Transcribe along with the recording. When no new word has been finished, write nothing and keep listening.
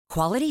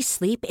Quality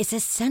sleep is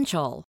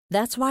essential.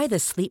 That's why the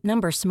Sleep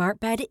Number Smart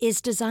Bed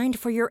is designed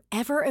for your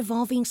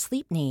ever-evolving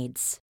sleep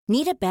needs.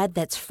 Need a bed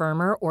that's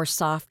firmer or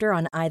softer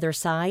on either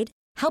side?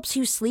 Helps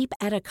you sleep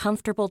at a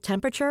comfortable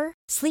temperature?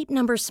 Sleep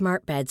Number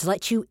Smart Beds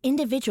let you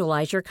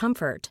individualize your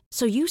comfort,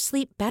 so you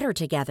sleep better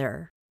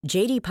together.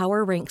 J.D.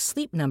 Power ranks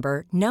Sleep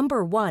Number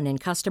number 1 in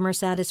customer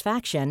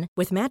satisfaction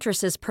with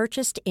mattresses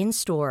purchased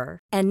in-store.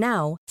 And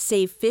now,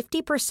 save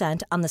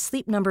 50% on the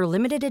Sleep Number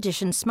Limited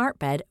Edition Smart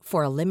Bed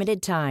for a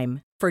limited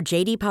time. For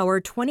J.D. Power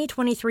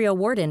 2023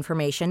 award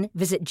information,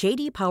 visit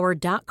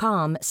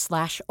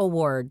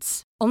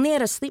jdpower.com/awards. Only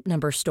at a Sleep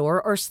Number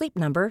store or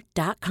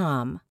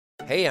sleepnumber.com.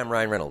 Hey, I'm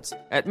Ryan Reynolds.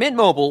 At Mint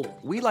Mobile,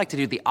 we like to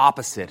do the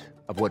opposite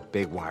of what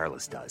Big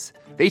Wireless does.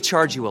 They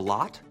charge you a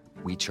lot.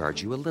 We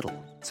charge you a little.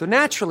 So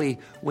naturally,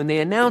 when they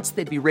announced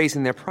they'd be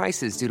raising their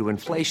prices due to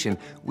inflation,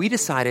 we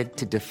decided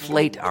to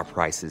deflate our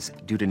prices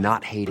due to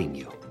not hating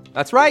you.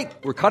 That's right.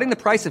 We're cutting the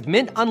price of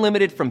Mint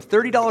Unlimited from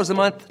 $30 a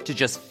month to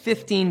just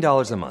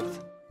 $15 a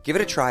month. Give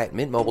it a try at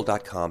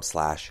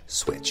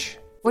mintmobile.com/switch.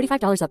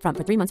 $45 up front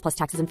for 3 months plus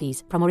taxes and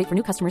fees. Promo rate for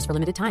new customers for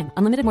limited time.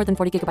 Unlimited more than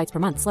 40 gigabytes per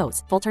month.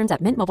 Slows full terms at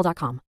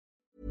mintmobile.com.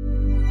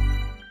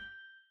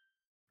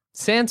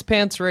 Sans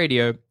Pants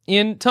Radio.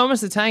 In Thomas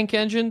the Tank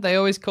Engine, they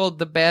always called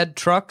the bad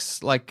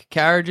trucks, like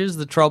carriages,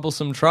 the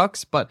troublesome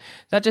trucks, but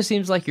that just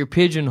seems like you're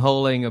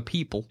pigeonholing a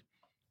people.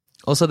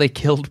 Also, they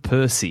killed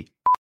Percy.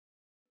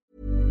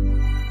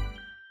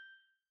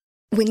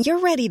 When you're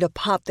ready to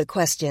pop the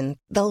question,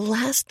 the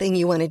last thing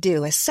you want to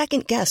do is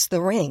second-guess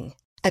the ring.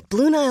 At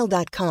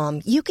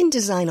BlueNile.com, you can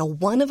design a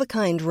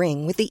one-of-a-kind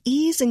ring with the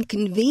ease and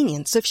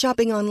convenience of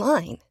shopping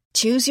online.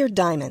 Choose your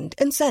diamond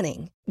and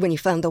setting. When you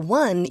find the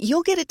one,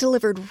 you'll get it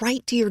delivered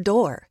right to your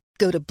door.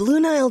 Go to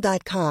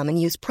BlueNile.com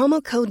and use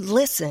promo code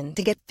LISTEN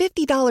to get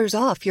 $50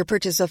 off your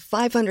purchase of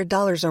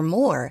 $500 or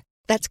more.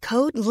 That's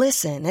code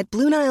LISTEN at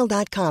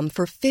BlueNile.com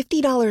for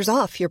 $50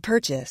 off your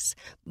purchase.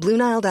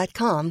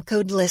 BlueNile.com,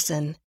 code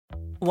LISTEN.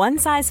 One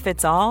size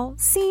fits all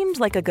seemed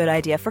like a good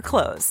idea for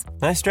clothes.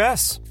 Nice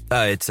dress.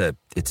 It's a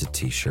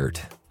t-shirt.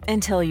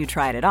 Until you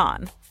tried it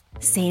on.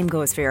 Same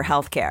goes for your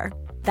healthcare.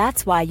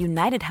 That's why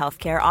United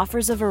Healthcare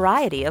offers a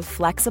variety of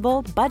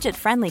flexible,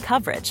 budget-friendly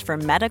coverage for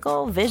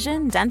medical,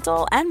 vision,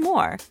 dental, and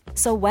more.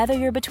 So whether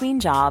you're between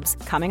jobs,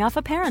 coming off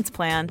a parent's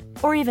plan,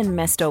 or even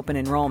missed open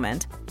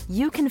enrollment,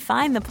 you can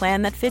find the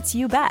plan that fits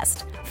you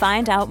best.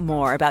 Find out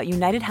more about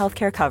United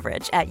Healthcare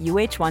coverage at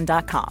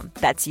uh1.com.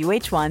 That's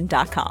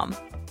uh1.com.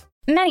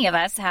 Many of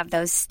us have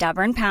those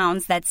stubborn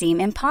pounds that seem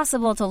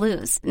impossible to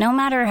lose, no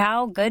matter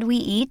how good we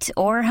eat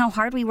or how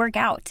hard we work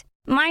out.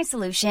 My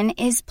solution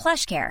is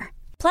PlushCare.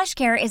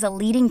 PlushCare is a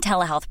leading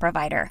telehealth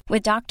provider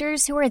with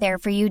doctors who are there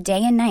for you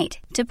day and night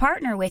to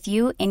partner with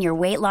you in your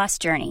weight loss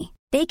journey.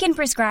 They can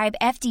prescribe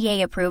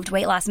FDA-approved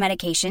weight loss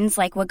medications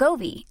like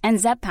Wegovy and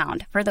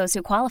Zepbound for those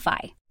who qualify.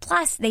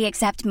 Plus, they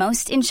accept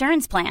most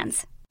insurance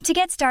plans. To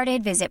get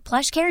started, visit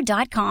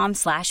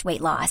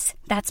plushcare.com/weightloss.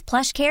 That's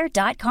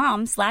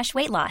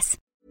plushcare.com/weightloss.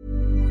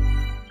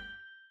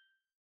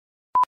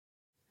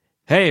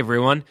 Hey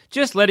everyone,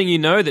 just letting you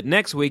know that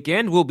next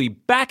weekend we'll be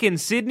back in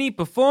Sydney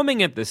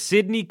performing at the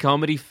Sydney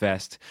Comedy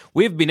Fest.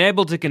 We've been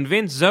able to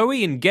convince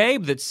Zoe and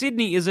Gabe that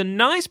Sydney is a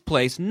nice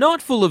place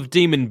not full of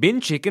demon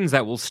bin chickens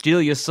that will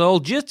steal your soul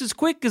just as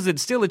quick as it'd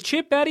steal a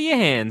chip out of your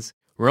hands.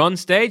 We're on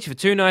stage for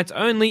 2 nights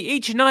only.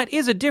 Each night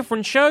is a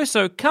different show,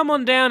 so come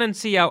on down and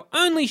see our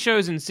only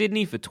shows in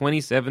Sydney for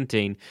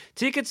 2017.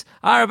 Tickets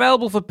are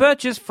available for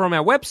purchase from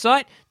our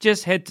website.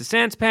 Just head to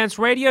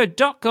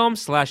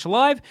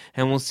sanspantsradio.com/live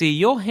and we'll see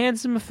your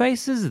handsome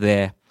faces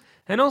there.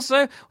 And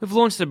also, we've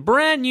launched a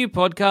brand new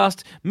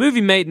podcast,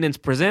 Movie Maintenance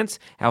Presents,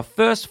 our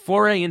first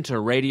foray into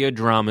radio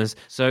dramas.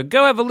 So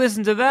go have a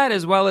listen to that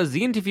as well as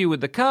the interview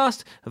with the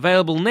cast,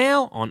 available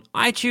now on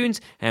iTunes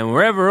and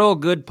wherever all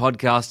good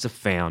podcasts are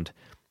found.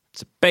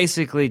 It's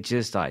basically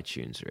just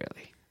iTunes,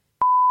 really.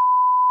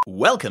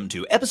 Welcome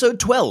to episode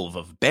 12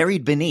 of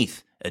Buried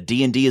Beneath, a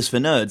D&D is for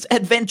Nerds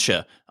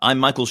adventure. I'm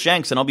Michael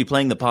Shanks, and I'll be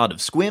playing the part of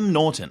Squim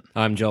Norton.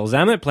 I'm Joel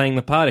Zammett, playing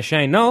the part of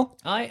Shane Knoll.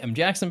 I am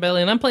Jackson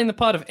Bailey, and I'm playing the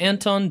part of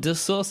Anton de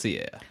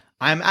Saucier.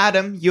 I'm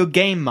Adam, your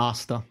game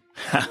master.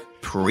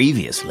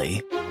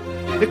 Previously.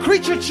 The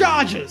creature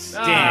charges!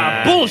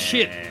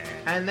 Bullshit!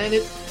 And then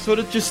it sort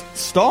of just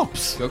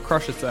stops. Go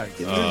crush its eggs.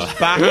 It moves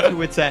back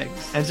to its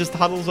eggs and just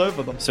huddles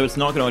over them. So it's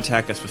not going to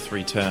attack us for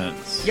 3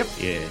 turns. Yep.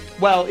 Yeah.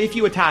 Well, if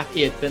you attack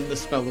it, then the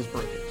spell is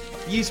broken.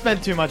 You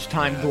spent too much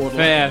time dawdling.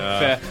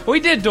 Fair.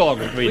 We did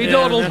dawdle. We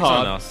dawdled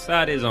hard. On us.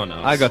 That is on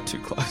us. I got too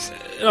close.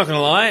 Not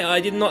gonna lie, I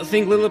did not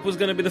think Lilith was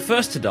gonna be the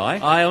first to die.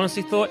 I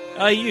honestly thought,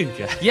 are you,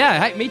 Jack?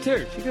 Yeah, hey, me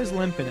too. She goes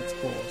limp in its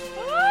claws.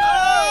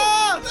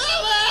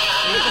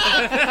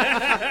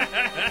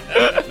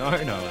 No,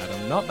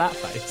 Adam, not that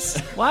face.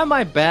 Why am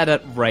I bad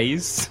at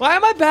raise? Why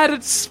am I bad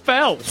at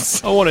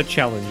spells? I want to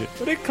challenge it,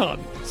 but it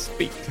can't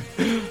speak.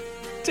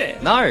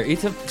 Damn. No,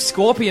 it's a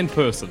scorpion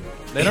person.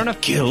 They don't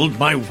have killed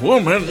my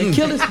woman. They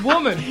killed his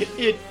woman.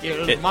 It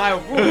killed my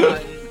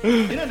woman.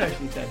 You don't know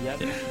she's dead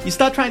yet. You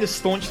start trying to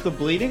staunch the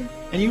bleeding,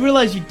 and you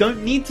realize you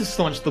don't need to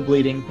staunch the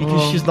bleeding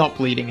because she's not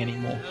bleeding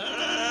anymore.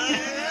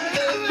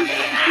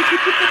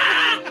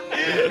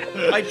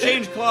 I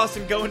change class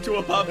and go into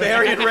a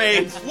barbarian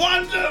rage.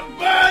 Wonder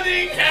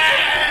burning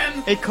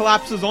hand! It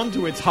collapses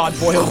onto its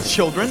hard-boiled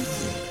children.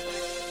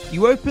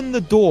 You open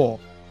the door.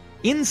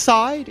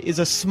 Inside is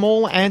a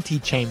small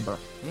antechamber.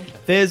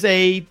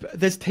 Okay.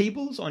 There's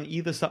tables on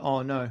either side.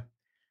 Oh no.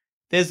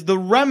 There's the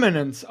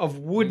remnants of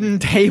wooden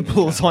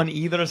tables on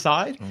either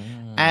side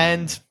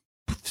and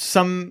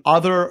some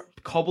other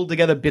cobbled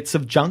together bits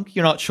of junk.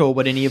 You're not sure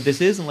what any of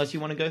this is unless you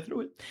want to go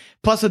through it.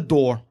 Plus a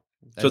door.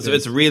 So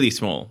it's really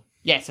small.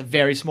 Yeah, it's a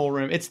very small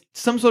room. It's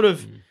some sort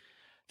of...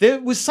 There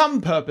was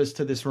some purpose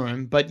to this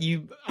room, but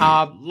you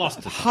are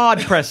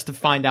hard-pressed to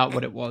find out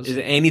what it was. Is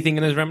there anything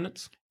in those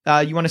remnants?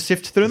 You want to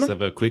sift through Let's them?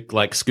 have a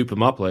quick, scoop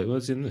them up.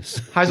 What's in this?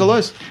 Highs or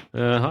lows?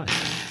 Hi.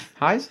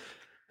 Highs?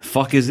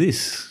 Fuck is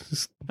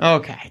this?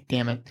 Okay,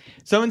 damn it.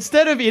 So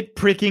instead of it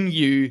pricking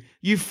you,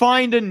 you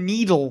find a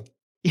needle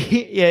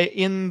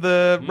in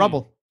the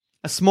rubble.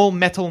 A small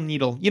metal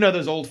needle. You know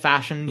those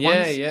old-fashioned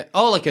ones? Yeah.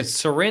 Oh, like a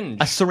syringe.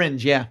 A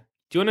syringe, yeah.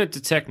 Do you want to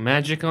detect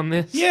magic on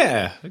this?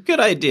 Yeah, good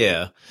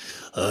idea.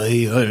 And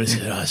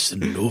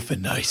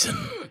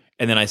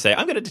then I say,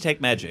 I'm going to detect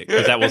magic,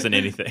 because that wasn't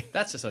anything.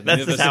 That's just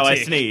how I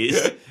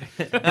sneeze.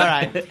 All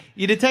right.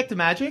 You detect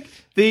magic.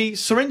 The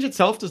syringe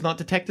itself does not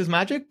detect as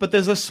magic, but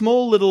there's a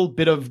small little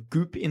bit of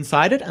goop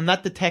inside it, and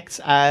that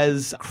detects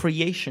as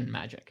creation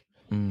magic.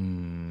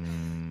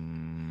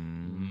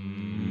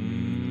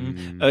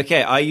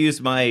 Okay, I use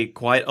my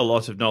quite a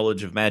lot of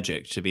knowledge of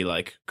magic to be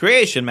like,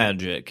 creation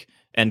magic,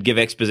 and give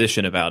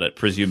exposition about it,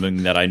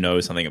 presuming that I know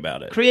something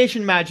about it.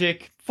 Creation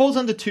magic falls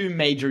under two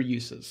major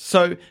uses.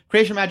 So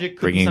creation magic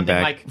could be something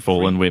back like...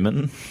 fallen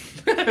women.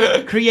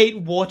 create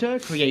water,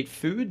 create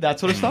food, that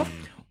sort of stuff.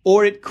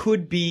 Or it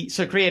could be...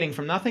 So creating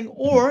from nothing.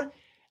 Or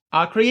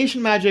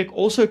creation magic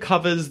also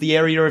covers the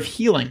area of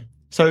healing.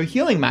 So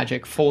healing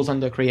magic falls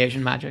under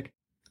creation magic.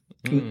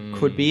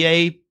 Could be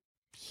a...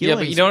 Yeah,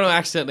 but you don't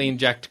accidentally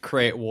inject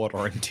create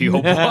water into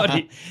your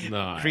body.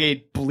 No.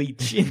 Create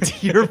bleach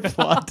into your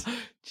blood.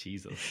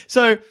 Jesus.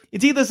 So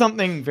it's either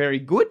something very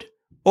good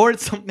or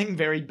it's something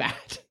very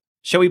bad.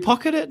 Shall we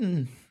pocket it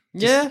and...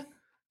 Yeah.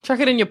 Chuck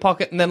it in your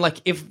pocket, and then,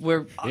 if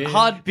we're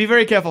hard... Be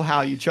very careful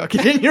how you chuck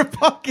it in your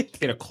pocket.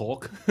 In a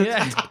cork.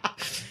 Yeah.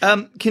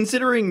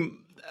 Considering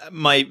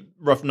my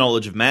rough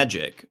knowledge of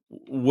magic,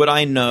 would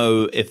I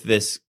know if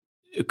this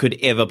could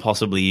ever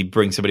possibly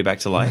bring somebody back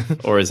to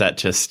life? Or is that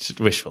just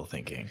wishful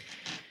thinking?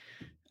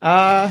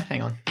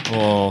 Hang on.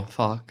 Oh,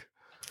 fuck.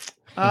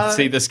 I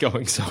see this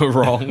going so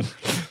wrong.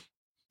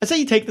 I say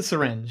you take the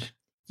syringe,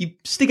 you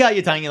stick out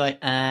your tongue, you're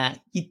like,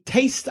 you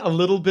taste a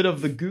little bit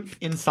of the goop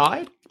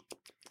inside.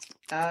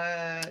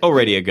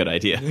 Already a good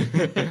idea.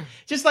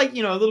 Just a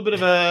little bit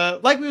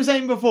of like we were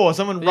saying before,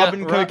 someone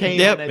rubbing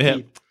cocaine on their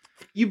teeth.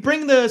 You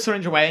bring the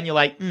syringe away and you're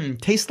like,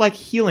 tastes like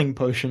healing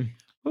potion.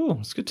 Oh,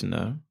 it's good to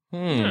know.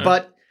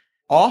 But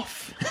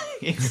off,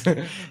 it's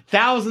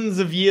thousands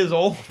of years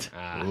old.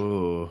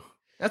 Ooh.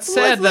 That's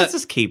sad let's that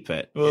just keep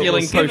it.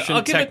 healing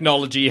potion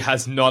technology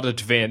has not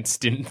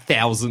advanced in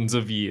thousands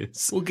of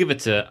years. We'll give it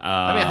to...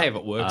 hey, if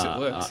it works, it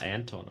works.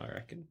 Anton, I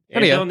reckon.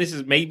 Anyway. Anton, this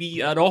is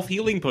maybe an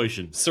off-healing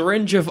potion.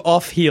 Syringe of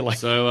off-healing.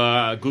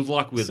 So, good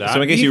luck with that.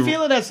 So I guess you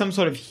feel it has some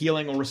sort of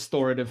healing or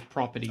restorative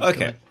property to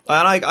Okay. it.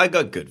 And I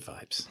got good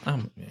vibes.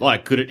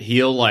 Could it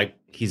heal,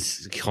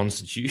 his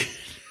constitution?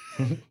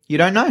 You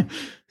don't know.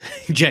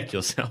 Inject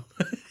yourself.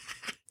 Do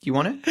you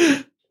want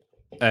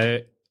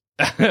it?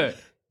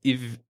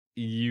 If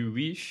you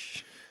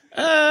wish.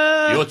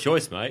 Your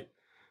choice, mate.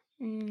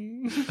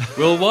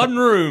 Will one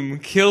room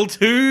kill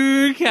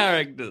two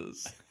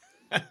characters?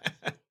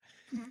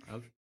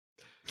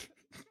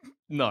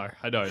 No,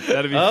 I don't.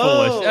 That'd be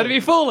foolish. That'd be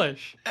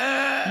foolish.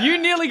 You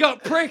nearly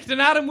got pricked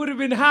and Adam would have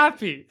been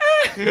happy.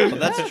 Well,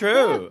 that's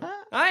true.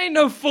 I ain't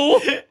no fool.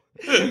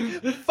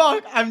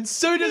 Fuck, I'm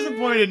so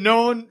disappointed.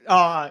 No one...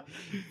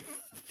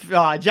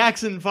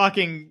 Jackson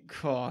fucking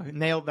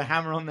nailed the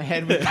hammer on the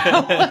head with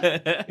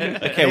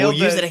Okay, we'll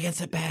use it against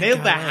a bad Nailed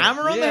guy. the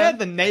hammer on the head? Got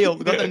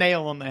the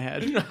nail on the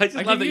head. I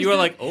just love that you were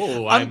like,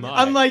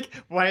 I'm like,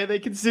 why are they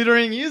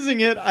considering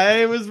using it?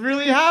 I was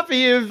really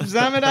happy if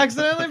Zamet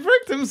accidentally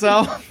pricked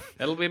himself.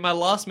 That'll be my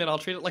last minute. I'll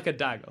treat it like a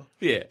dagger.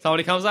 Yeah.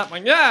 Somebody comes up, I'm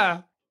like,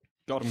 yeah.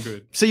 Got him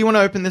good. So you want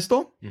to open this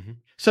door? Mm-hmm.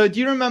 So do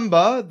you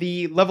remember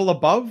the level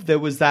above? There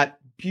was that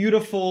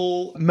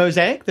beautiful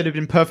mosaic that had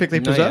been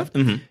perfectly preserved.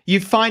 Mm-hmm. You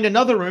find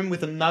another room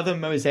with another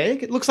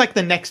mosaic. It looks like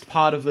the next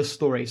part of the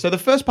story. So the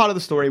first part of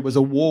the story was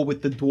a war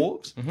with the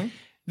dwarves. Mm-hmm.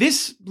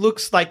 This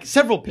looks like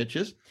several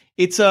pictures.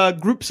 It's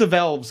groups of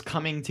elves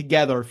coming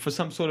together for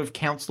some sort of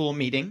council or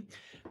meeting.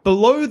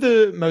 Below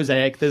the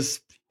mosaic,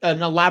 there's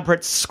an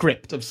elaborate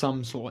script of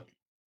some sort.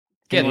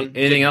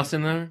 Anything else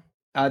in there?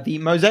 The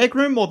mosaic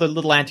room or the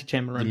little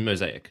antechamber The room?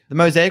 mosaic. The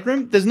mosaic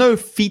room? There's no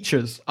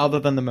features other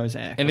than the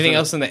mosaic. Anything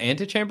else in the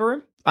antechamber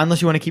room?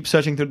 Unless you want to keep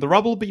searching through the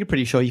rubble, but you're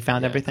pretty sure you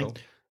found everything.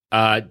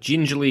 Cool.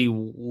 Gingerly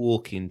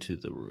walk into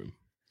the room.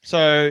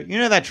 So, you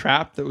know that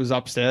trap that was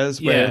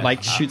upstairs where Yeah. it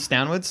like shoots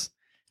downwards?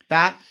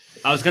 That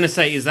I was going to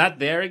say, is that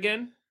there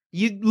again?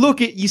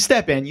 you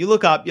step in, you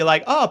look up, you're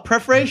like, oh,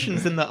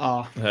 perforations in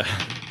the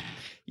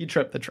you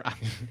trip the trap.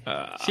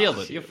 Shield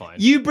it. You're fine.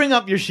 You bring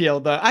up your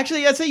shield though.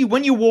 Actually, I'd say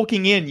when you're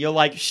walking in, you're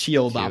like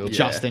shield up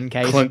just in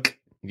case. Clunk.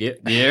 Yeah,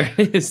 there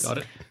it is. Got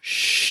it.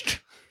 Shh.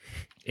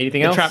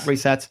 Anything The else? trap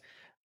resets.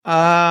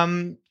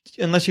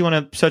 Unless you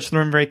want to search the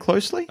room very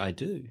closely. I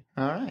do.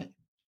 All right.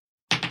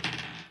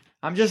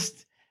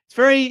 It's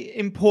very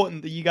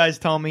important that you guys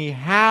tell me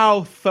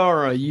how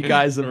thorough you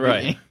guys are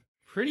Right. being.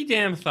 Pretty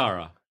damn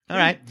thorough. All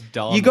right.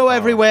 Darn You go thorough.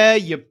 everywhere,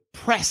 you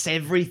press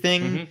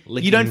everything.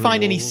 Licking You don't the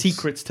find any walls.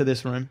 secrets to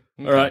this room.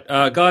 All right,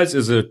 guys,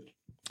 there's a,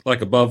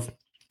 like above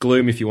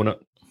gloom if you want to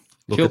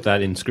look at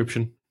that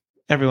inscription.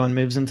 Everyone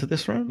moves into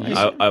this room.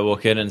 I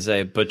walk in and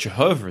say, but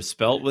Jehovah is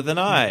spelt with an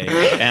I.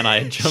 And I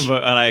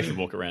actually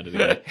walk around it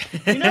again.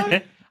 You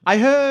know,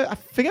 I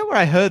forget where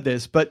I heard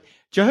this, but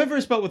Jehovah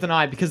is spelled with an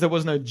I because there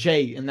was no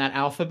J in that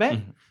alphabet.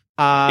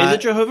 Is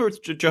it Jehovah or it's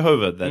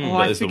Jehovah that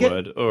I is the forget-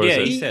 word? Or Yeah,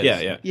 is he it? says.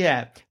 Yeah.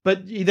 Yeah,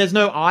 but there's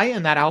no I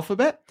in that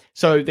alphabet,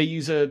 so they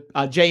use a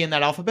J in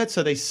that alphabet,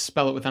 so they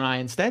spell it with an I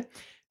instead.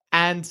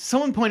 And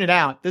someone pointed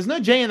out, there's no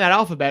J in that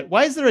alphabet.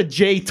 Why is there a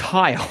J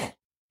tile?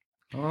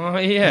 Oh,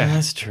 yeah.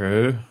 That's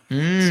true.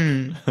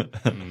 In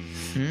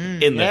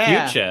the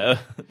Yeah. future,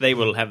 they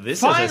will have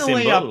this as a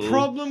Finally, symbol. a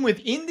problem with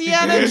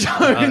Indiana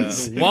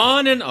Jones.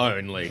 One and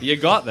only. You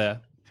got there.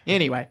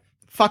 Anyway,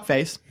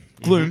 fuckface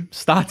Gloom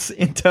starts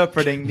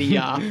interpreting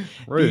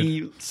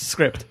the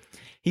script.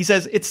 He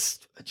says it's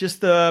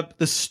just the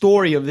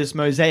story of this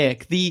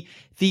mosaic. The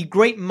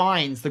great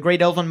minds, the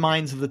great elven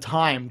minds of the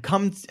time,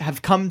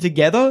 have come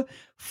together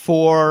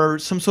for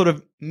some sort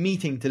of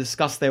meeting to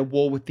discuss their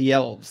war with the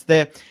elves.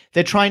 They're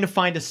trying to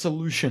find a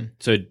solution.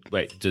 So,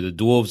 wait, do the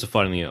dwarves are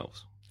fighting the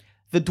elves?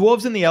 The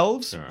dwarves and the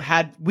elves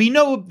we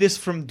know this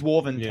from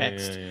dwarven Yeah,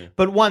 text, yeah.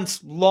 but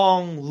once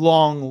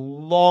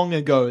long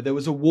ago, there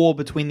was a war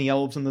between the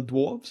elves and the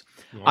dwarves.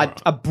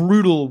 A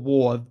brutal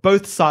war.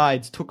 Both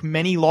sides took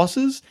many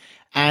losses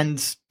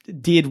and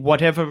did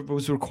whatever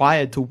was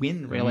required to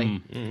win,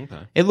 really. Okay.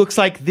 It looks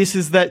like this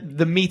is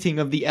the meeting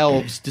of the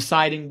elves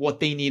deciding what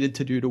they needed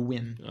to do to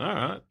win. All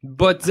right.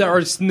 But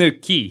there's no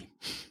key.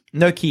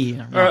 No key.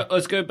 All right,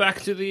 let's go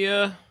back to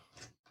the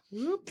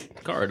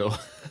corridor.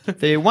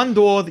 The one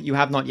door that you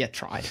have not yet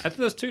tried. I think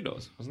there's two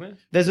doors, wasn't there?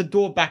 There's a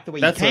door back the way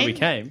That's you came. where we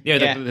came. Yeah,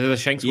 Yeah. the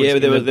Shankswood. Yeah,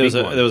 but there the was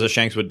big a one.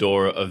 Shankswood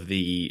door of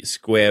the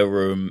square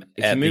room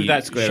If you at move the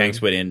that square room-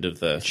 Shankswood end of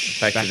the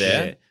back back to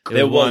there. there.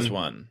 There was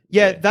one.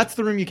 Yeah, that's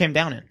the room you came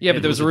down in. Yeah,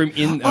 but there was a room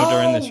in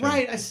this room.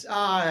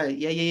 right.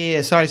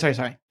 Yeah.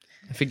 Sorry.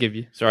 I forgive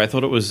you. Sorry, I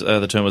thought it was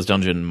the term was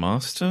dungeon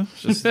master.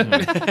 Just,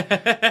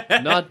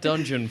 Not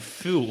dungeon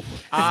fool.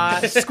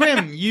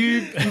 Squim,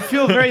 you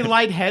feel very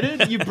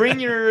lightheaded. You bring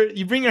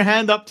your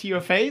hand up to your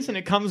face, and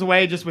it comes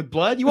away just with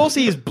blood. You all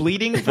see he's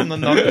bleeding from the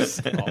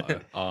nose.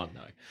 Oh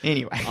no.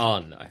 Anyway, Oh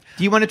no.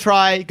 do you want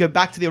to go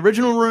back to the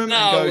original room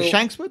and go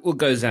Shankswood? We'll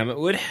go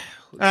Zametwood.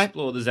 We'll right.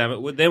 explore the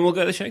Zametwood, then we'll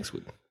go to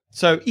Shankswood.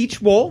 So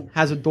each wall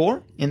has a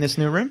door in this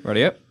new room. Right,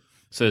 yep.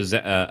 So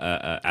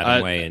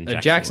Adam Way and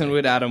a Jackson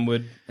Way. Jacksonwood,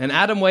 Adamwood, an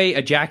Adam Way,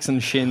 a Jackson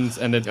Shins,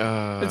 and it's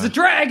a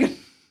dragon.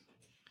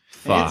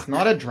 Fuck. It's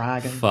not a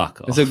dragon. Fuck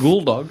off. It's a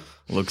ghoul dog.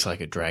 looks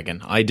like a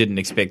dragon. I didn't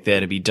expect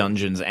there to be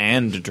dungeons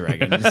and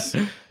dragons.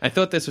 I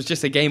thought this was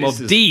just a game of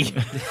D.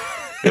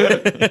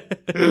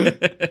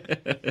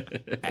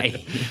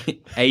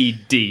 A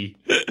D.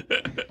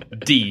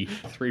 D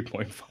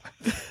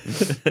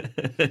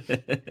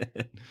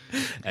 3.5.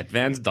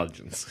 Advanced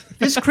Dungeons.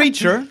 This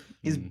creature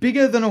is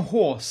bigger than a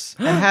horse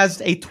and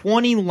has a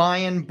 20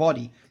 lion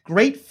body,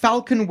 great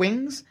falcon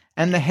wings,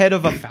 and the head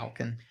of a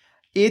falcon.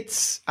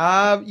 It's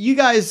you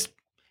guys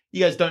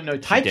don't know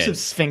types dead. of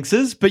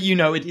sphinxes, but you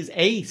know it is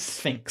a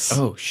sphinx.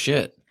 Oh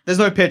shit. There's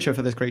no picture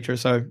for this creature,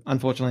 so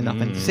unfortunately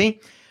nothing to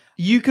see.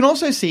 You can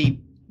also see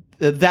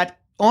that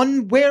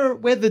on where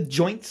the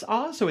joints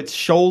are, so its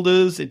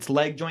shoulders, its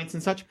leg joints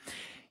and such,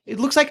 it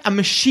looks like a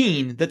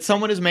machine that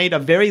someone has made a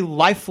very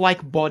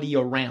lifelike body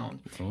around.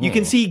 You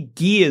can see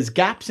gears,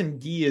 gaps and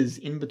gears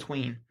in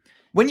between.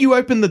 When you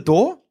open the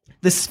door,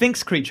 the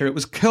sphinx creature, it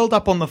was curled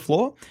up on the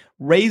floor,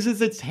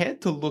 raises its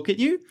head to look at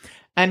you,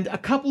 and a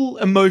couple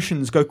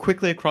emotions go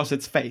quickly across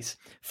its face.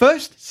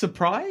 First,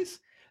 surprise,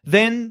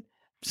 then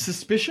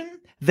suspicion,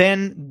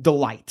 then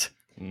delight.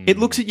 It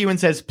looks at you and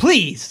says,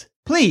 please,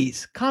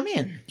 come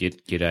in.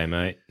 G'day,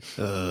 mate.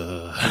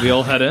 Have we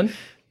all had in?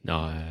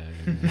 No.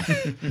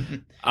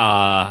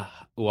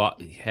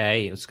 What?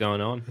 Hey, what's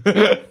going on?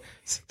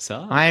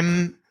 So?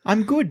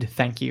 I'm good,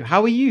 thank you.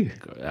 How are you?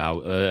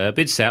 A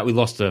bit sad. We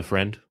lost a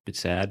friend. A bit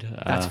sad.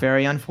 That's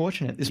very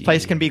unfortunate. This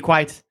place can be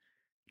quite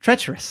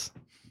treacherous.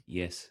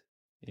 Yes.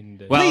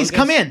 Well, Please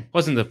come in.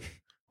 Wasn't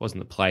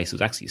the place? It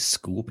was actually a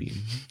scorpion.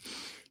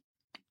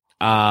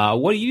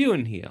 What are you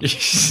doing here?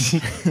 What's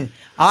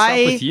up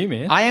with you,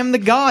 man? I am the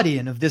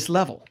guardian of this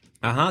level.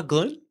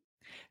 Gloom.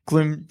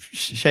 Gloom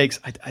shakes.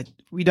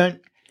 We don't.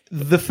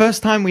 The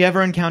first time we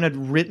ever encountered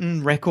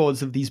written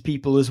records of these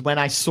people is when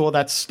I saw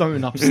that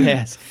stone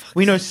upstairs.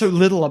 We know so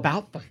little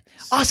about them.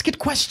 Ask it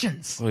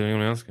questions. What are you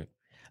going to ask it?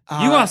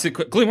 You ask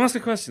it. Gloom, ask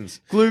it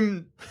questions.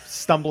 Gloom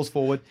stumbles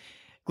forward.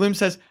 Gloom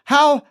says,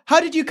 How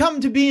did you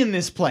come to be in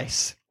this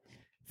place?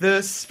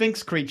 The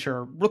Sphinx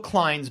creature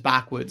reclines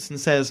backwards and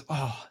says,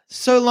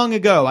 so long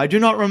ago, I do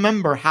not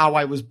remember how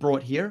I was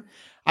brought here.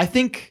 I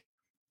think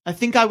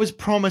I was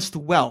promised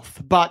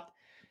wealth, but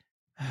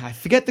I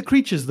forget the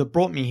creatures that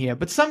brought me here.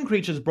 But some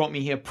creatures brought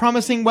me here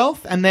promising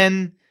wealth, and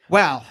then,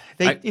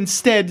 they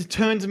instead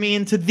turned me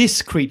into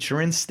this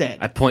creature instead.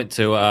 I point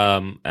to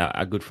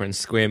our good friend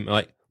Squim,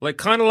 like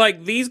kind of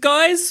like these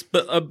guys,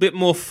 but a bit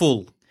more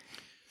full.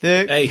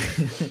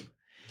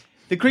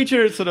 The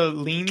creature sort of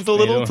leans a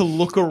little to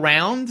look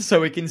around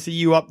so it can see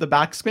you up the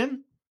back, Squim.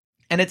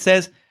 And it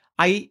says,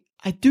 I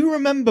do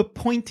remember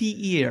pointy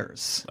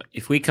ears.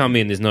 If we come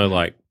in, there's no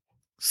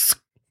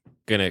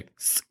gonna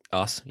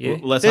us. Yeah.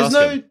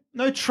 There's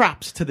no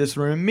traps to this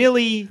room.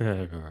 Merely,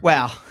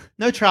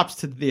 no traps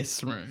to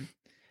this room.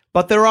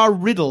 But there are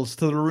riddles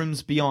to the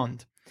rooms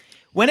beyond.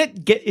 When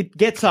it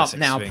gets up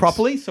now Sphinx.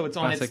 Properly, so it's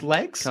on its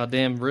legs.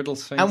 Goddamn riddle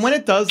Sphinx. And when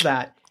it does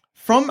that,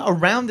 from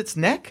around its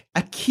neck,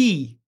 a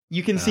key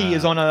you can see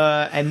is on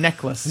a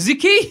necklace. The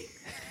key?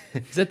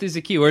 That is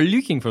the key. We're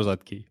looking for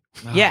that key.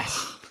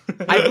 Yes.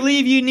 I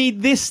believe you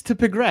need this to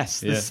progress,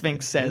 the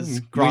Sphinx says,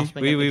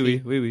 grasping at the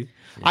key. Oui.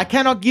 I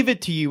cannot give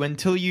it to you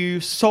until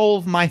you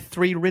solve my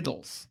 3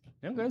 riddles.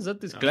 Okay,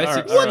 that is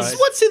classic.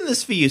 What's in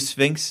this for you,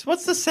 Sphinx?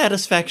 What's the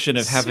satisfaction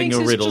of having a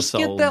riddle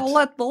solved? Get a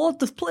lot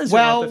of pleasure.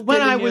 Well,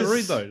 when I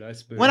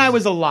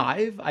was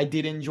alive, I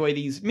did enjoy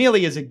these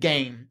merely as a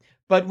game.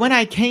 But when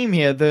I came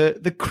here,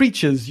 the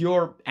creatures,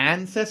 your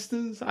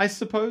ancestors, I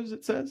suppose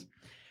it says,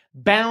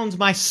 bound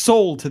my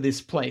soul to this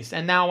place,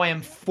 and now I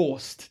am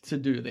forced to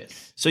do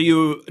this. So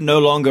you no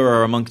longer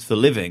are amongst the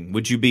living.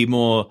 Would you be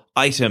more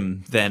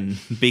item than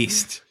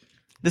beast?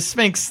 The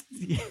Sphinx...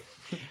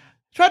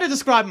 Try to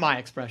describe my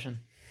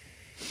expression.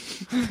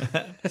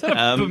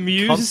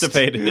 Bemused?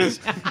 Constipated.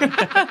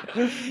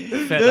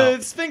 The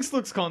Sphinx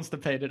looks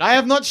constipated. I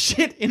have not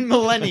shit in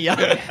millennia.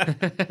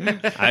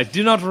 I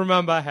do not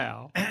remember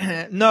how.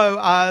 No,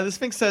 the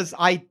Sphinx says,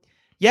 I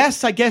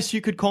guess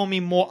you could call me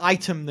more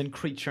item than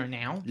creature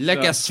now. Like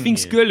a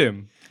Sphinx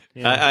golem.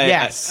 Yeah.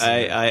 Yes.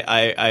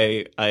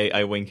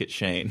 I wink at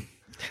Shane.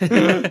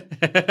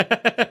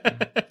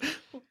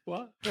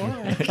 What?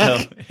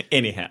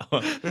 Anyhow.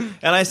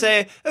 And I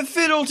say,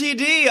 Fiddlety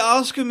dee,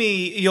 ask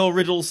me your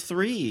riddles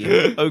 3.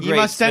 Oh, great You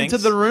must Sphinx.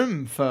 enter the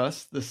room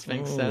first, the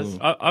Sphinx says.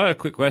 I have a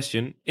quick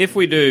question. If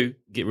we do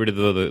get rid of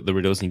the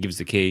riddles and he gives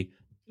the key,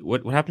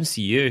 what happens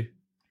to you?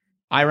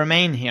 I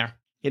remain here.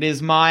 It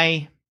is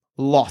my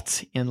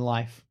lot in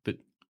life.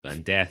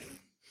 And death.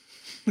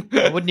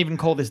 I wouldn't even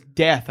call this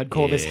death. I'd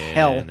call this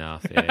hell. Nah,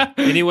 fair.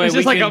 Anyway, it's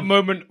just like a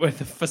moment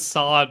with a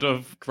facade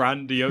of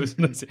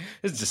grandioseness.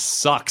 This just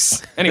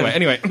sucks.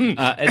 Anyway.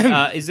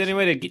 Is there any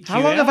way to get you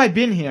How long out? have I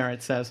been here,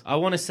 it says? I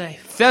want to say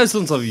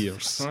thousands of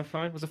years.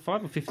 Was it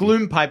 5 or 50?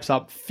 Gloom pipes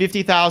up.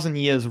 50,000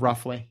 years,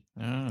 roughly.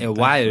 A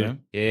while.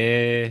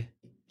 Yeah.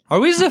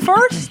 Are we the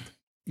first?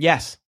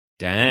 Yes.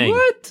 Dang.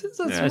 What?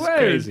 That's weird.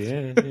 Crazy.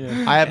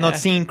 Yeah. I have not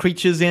seen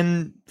creatures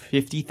in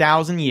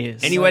 50,000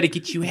 years. Any way to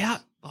get you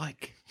out?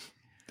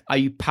 Are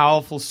you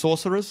powerful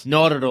sorcerers?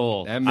 Not at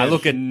all. I'm I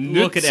look at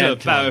so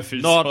powerful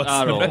Not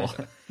sorcerer. at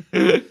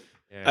all.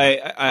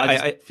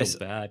 I feel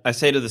bad. I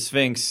say to the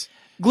Sphinx,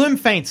 Gloom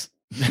faints.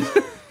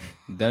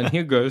 Then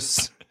he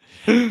goes.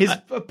 His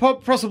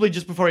possibly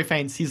just before he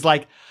faints, he's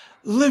like,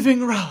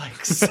 living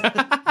relics.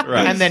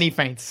 right. And then he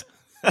faints.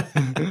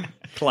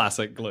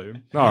 Classic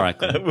Gloom. All right.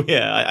 Cool.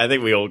 Yeah, I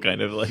think we all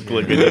kind of look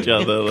at each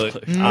other.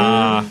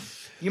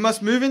 You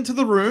must move into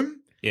the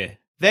room. Yeah.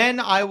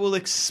 Then I will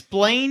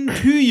explain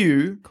to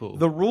you Cool.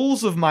 the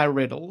rules of my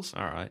riddles.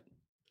 All right.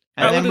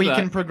 And then we'll do we that.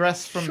 can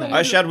progress from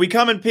there. Shad, we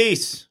come in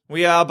peace.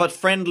 We are but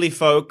friendly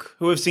folk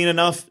who have seen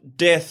enough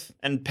death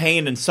and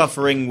pain and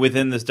suffering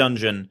within this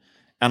dungeon,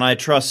 and I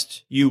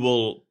trust you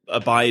will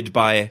abide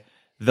by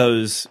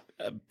those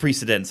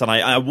precedents. And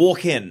I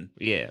walk in.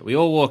 Yeah, we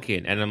all walk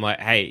in, and I'm like,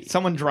 hey,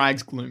 Someone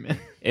drags Gloom in.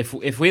 if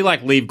we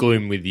leave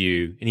Gloom with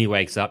you, and he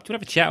wakes up, do you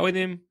want to have a chat with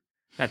him?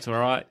 That's all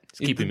right.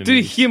 Just keep him Do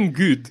amused. him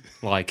good.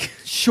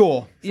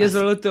 Sure. He has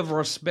a lot of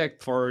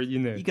respect for,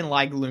 You can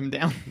lie Gloom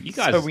down. You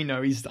guys- So we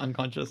know he's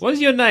unconscious. What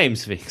is your name,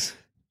 Sphinx?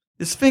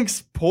 The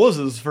Sphinx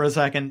pauses for a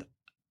second.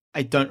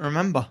 I don't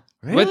remember.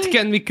 What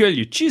can we call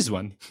you? Choose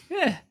one.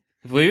 Yeah.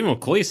 Well, you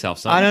don't call yourself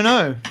something. I don't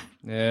know.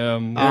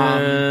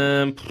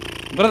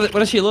 What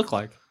does she look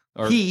like?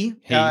 Or He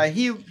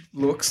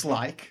looks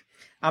like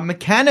a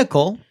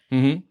mechanical,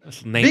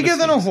 bigger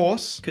than a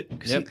horse,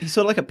 He's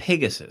sort of like a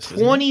Pegasus. isn't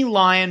he? tawny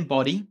lion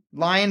body,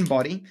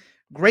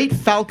 great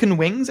falcon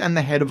wings, and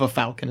the head of a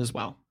falcon as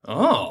well.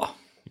 Oh.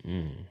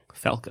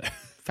 Falco.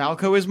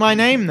 Falco is my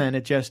name then,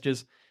 it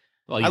gestures.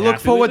 Well, you I look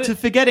happy forward with to it?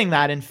 forgetting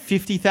that in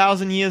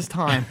 50,000 years'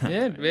 time.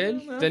 Yeah,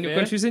 well, then you fair.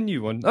 can choose a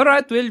new one. All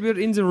right, well, we're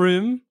in the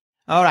room.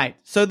 All right,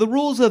 so the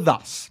rules are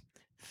thus.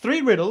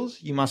 3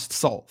 riddles you must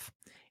solve.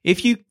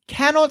 If you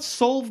cannot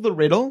solve the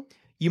riddle,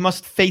 you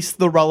must face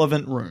the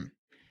relevant room,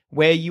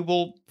 where you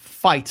will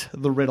fight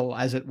the riddle,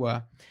 as it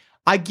were.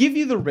 I give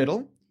you the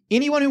riddle.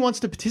 Anyone who wants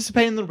to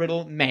participate in the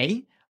riddle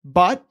may,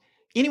 but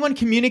anyone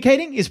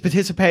communicating is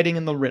participating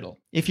in the riddle.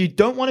 If you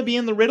don't want to be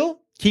in the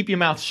riddle, keep your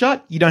mouth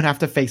shut. You don't have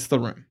to face the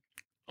room.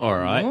 All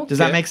right. Does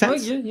that make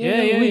sense?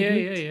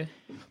 Yeah.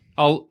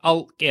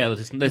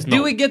 Let's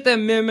Do we get a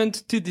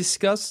moment to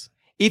discuss?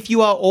 If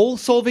you are all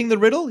solving the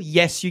riddle,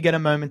 yes, you get a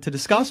moment to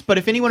discuss. But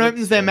if anyone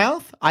opens their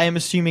mouth, I am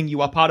assuming you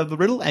are part of the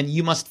riddle and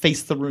you must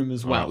face the room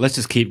as well. let's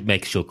just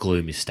make sure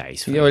Gloomy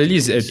stays. Yeah, well,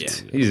 he's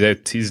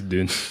out. He's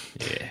done.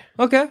 Yeah.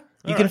 Okay.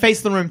 You can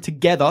face the room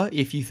together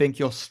if you think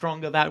you're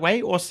stronger that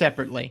way, or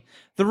separately.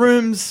 The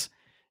rooms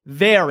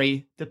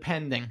vary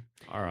depending.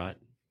 All right.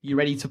 You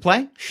ready to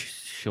play?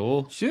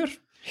 Sure.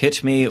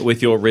 Hit me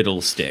with your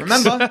riddle sticks.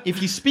 Remember,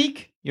 if you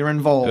speak, you're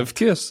involved. Of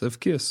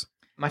course.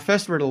 My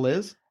first riddle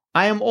is,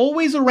 I am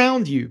always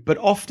around you, but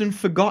often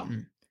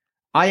forgotten.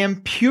 I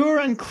am pure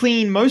and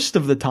clean most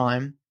of the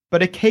time,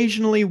 but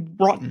occasionally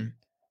rotten.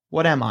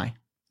 What am I?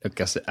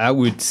 Okay, so I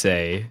would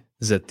say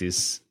that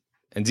this,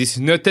 and this is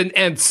not an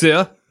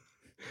answer,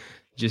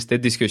 just a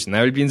discussion.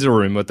 I will be in the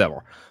room,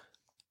 whatever.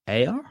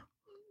 Air?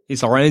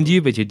 It's around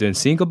you, but you don't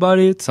think about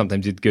it.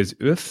 Sometimes it goes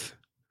off.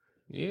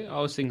 Yeah, I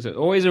was thinking so.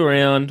 Always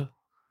around,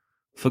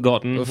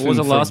 forgotten. Often What was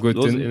the last?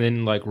 forgotten. And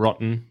then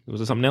rotten.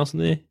 Was there something else in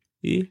there?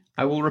 Yeah.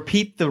 I will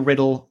repeat the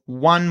riddle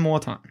one more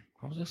time.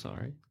 I was just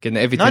sorry. Can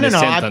everything No. a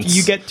sentence?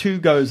 You get 2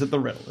 goes at the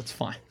riddle. It's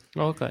fine.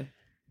 Oh, okay.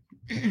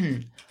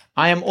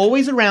 I am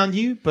always around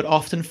you, but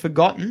often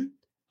forgotten.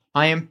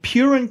 I am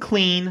pure and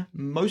clean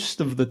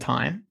most of the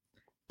time,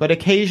 but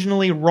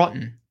occasionally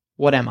rotten.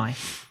 What am I?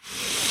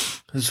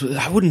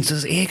 I wouldn't.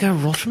 Does air go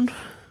rotten?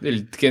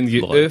 It can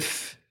go Like-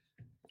 off.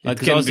 Because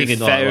can I was be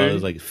thinking foul.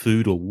 like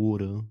food or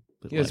water.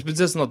 But Yes, like- but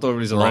that's not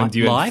always Li- around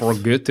you life? and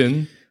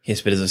forgotten.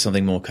 Yes, but is there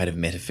something more kind of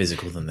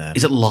metaphysical than that?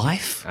 is it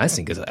life? I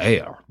think it's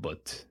air,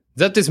 but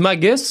that is my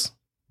guess.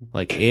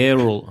 Like air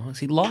or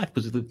see life?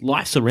 Because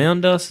life's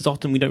around us. It's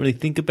often we don't really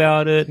think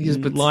about it. Yes,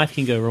 and but- life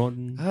can go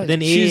wrong. Then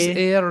choose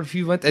air. air if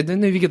you want. I don't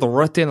know if you get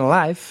rotten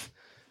life.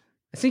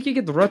 I think you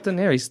get rotten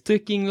air. He's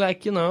talking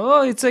like,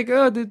 it's like,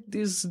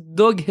 this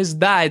dog has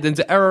died and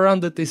the air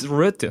around it is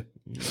rotten.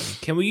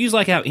 Can we use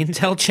like our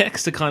intel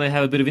checks to kind of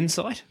have a bit of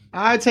insight?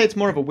 I'd say it's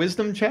more of a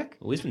wisdom check.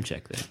 A wisdom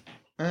check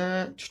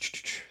there.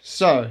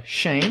 So,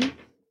 Shane,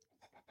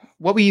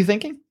 what were you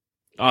thinking?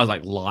 I was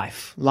like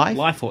life. Life?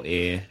 Life or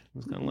air. It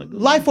was kind of like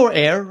Life or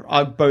air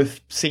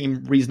both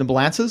seem reasonable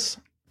answers.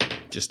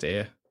 Just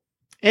air.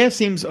 Air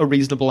seems a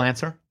reasonable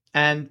answer.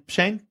 And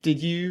Shane,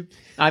 did you?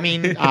 Sorry,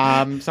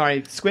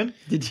 Squim.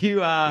 Did you?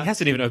 He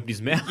hasn't even opened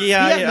his mouth.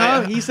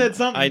 No, he said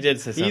something. I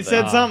did say something. He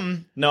said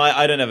something. No,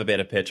 I don't have a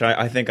better pitch.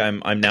 I think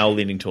I'm now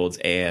leaning towards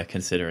air,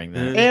 considering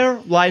that. Air,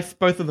 life,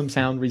 both of them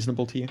sound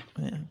reasonable to you.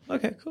 Yeah.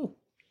 Okay, cool.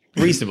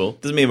 Reasonable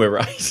doesn't mean we're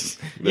right.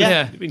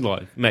 Yeah. I mean,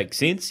 like, makes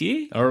sense,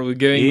 yeah? Are we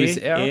going with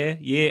air? Air.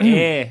 We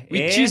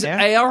air. choose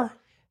air.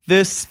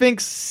 The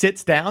Sphinx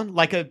sits down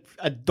like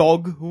a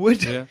dog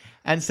would Yeah.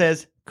 and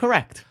says,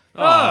 "Correct."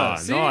 Oh,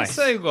 see, nice.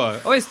 So you go.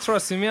 Always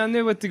trust me. I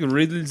know what the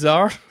riddles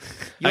are.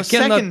 Your I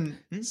cannot. second,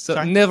 So,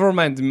 sorry. never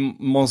mind,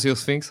 Monsieur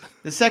Sphinx.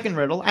 The second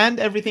riddle, and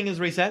everything is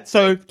reset,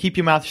 so keep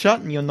your mouth shut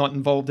and you're not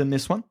involved in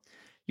this one.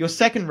 Your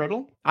second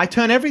riddle, I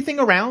turn everything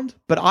around,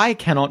 but I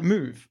cannot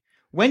move.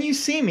 When you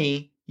see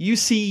me, you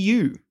see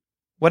you.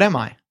 What am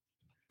I?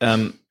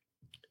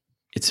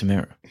 It's a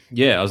mirror,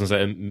 Yeah, I was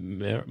going to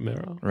say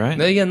mirror. right?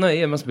 No,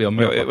 it must be a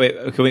mirror.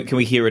 Wait. Can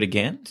we hear it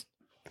again?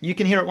 You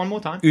can hear it one more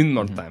time. One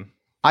more time.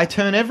 I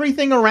turn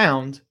everything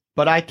around,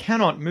 but I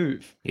cannot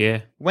move.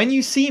 Yeah. When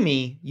you see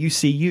me, you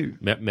see you.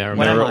 Mirror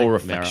What am I? or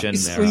reflection?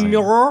 It's Mirror. a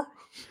mirror.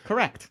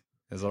 Correct.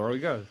 That's all we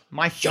go.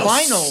 My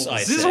final I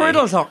These say.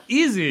 riddles are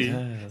easy.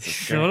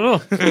 Shut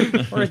up.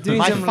 We're doing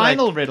my some,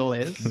 final riddle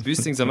is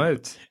boosting them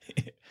out.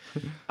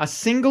 a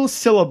single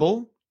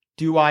syllable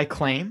do I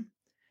claim.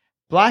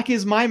 Black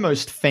is my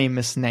most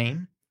famous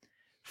name.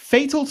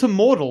 Fatal to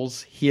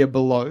mortals here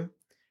below.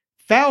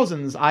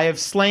 Thousands I have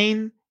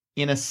slain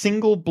in a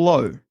single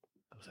blow.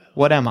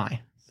 What am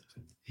I?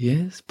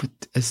 Yes, but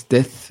as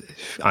death,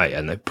 I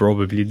know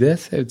probably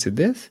death. I would say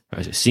death.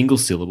 Right, so single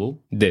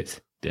syllable.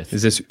 Death. Death.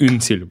 It's just un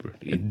syllable.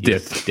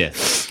 Death.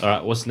 Death. All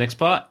right, what's the next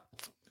part?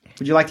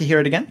 Would you like to hear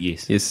it again?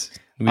 Yes. Yes.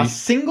 A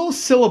single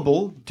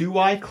syllable do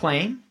I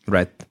claim.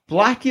 Right.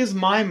 Black is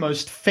my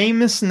most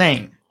famous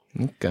name.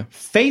 Okay.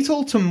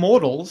 Fatal to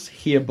mortals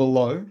here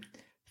below.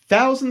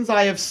 Thousands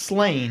I have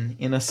slain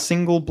in a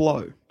single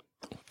blow.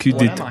 Could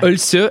What it am I?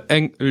 also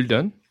hang hold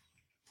on?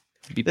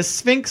 The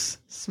Sphinx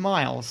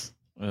smiles.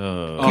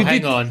 Oh,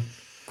 hang on.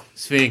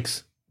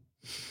 Sphinx.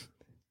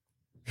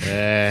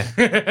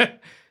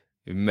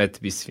 It might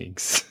be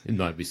Sphinx. It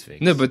might be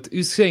Sphinx. No, but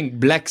who's saying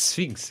Black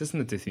Sphinx? That's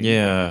not a thing.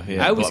 Yeah.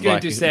 I was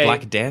going to say-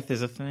 Black Death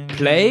is a thing.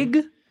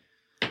 Plague?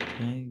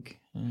 Plague.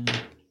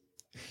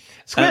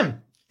 Squim,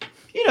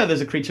 you know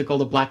there's a creature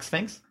called a black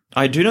sphinx.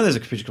 I do know there's a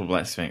creature called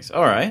Black Sphinx.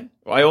 All right.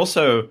 I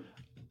also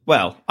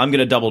Well, I'm going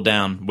to double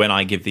down when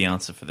I give the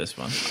answer for this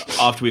one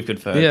after we've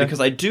conferred, because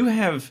I do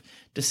have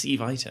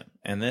deceive item,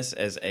 and this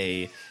as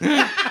a...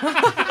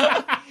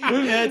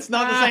 Yeah, it's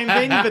not the same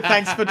thing, but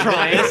thanks for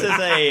trying. This is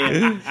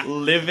a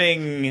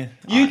living...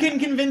 You can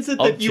convince it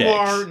that you object.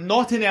 are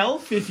not an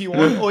elf if you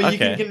want, or you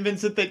can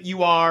convince it that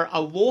you are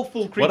a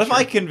lawful creature. What if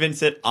I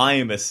convince it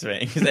I'm a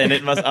sphinx, and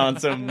it must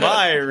answer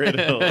my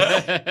riddles?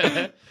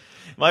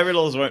 My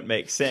riddles won't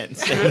make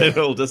sense.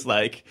 It'll just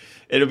like...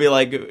 It'll be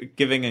like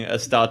giving a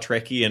Star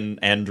Trekian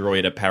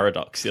android a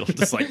paradox. It'll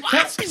just like...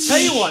 Tell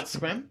you what,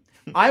 Squim,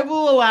 I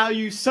will allow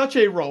you such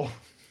a roll,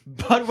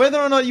 but whether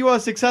or not you are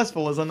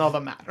successful is another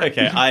matter.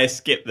 Okay, I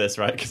skip this,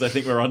 right? Because I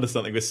think we're onto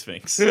something with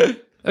Sphinx. Okay.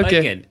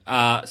 Again,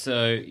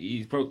 so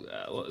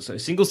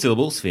single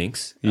syllable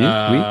Sphinx.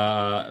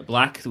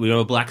 Black. We know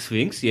a black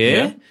Sphinx.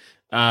 Yeah.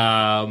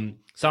 Something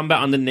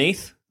about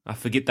underneath. I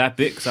forget that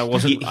bit because I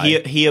wasn't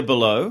Here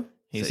below.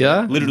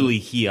 Literally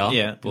here.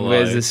 Yeah. Below.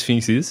 Where the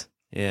Sphinx is.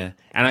 Yeah.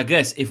 And I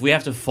guess if we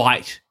have to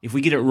fight, if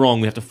we get it wrong,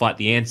 we have to fight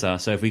the answer.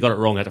 So if we got it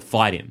wrong, we have to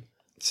fight him.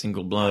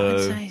 Single blow.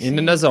 In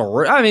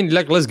another... I mean,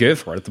 like, let's go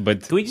for it,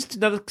 but... Can we just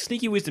another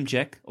sneaky wisdom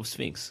check of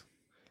Sphinx?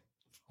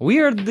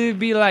 Weird to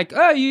be like,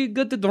 oh, you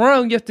got it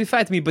wrong, you have to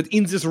fight me, but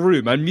in this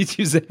room, I'll meet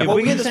you there. If What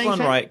we were get you this saying, one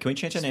Shane? right, can we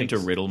change our name to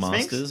Riddle Sphinx?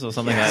 Masters or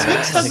something like that?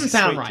 Sphinx doesn't Like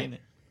sound sweet.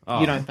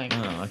 right. You don't think?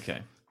 Oh, okay.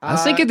 I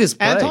think it is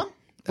plague. Anton?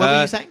 What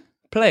were you saying?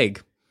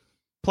 Plague.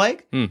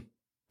 Plague?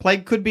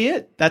 Plague could be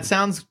it. That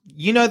sounds...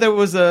 You know there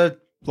was a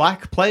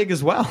black plague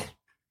as well.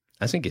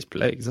 I think it's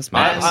plague. That's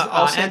my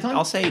Anton?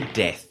 I'll say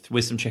death.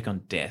 Wisdom check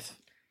on death.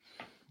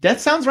 Death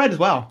sounds right as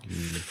well.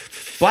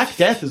 Black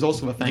death is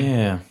also a thing.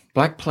 Yeah.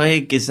 Black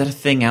Plague, is that a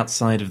thing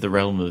outside of the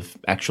realm of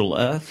actual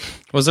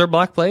Earth? Was there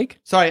Black Plague?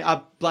 Sorry,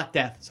 Black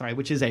Death. Sorry,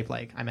 which is a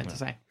plague, I meant to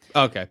say.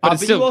 Okay. But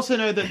it's still... you also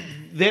know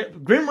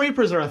that Grim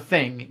Reapers are a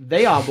thing.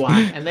 They are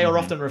black, and they are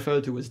often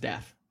referred to as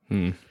death.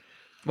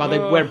 While they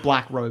wear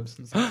black robes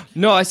and stuff.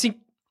 No, I think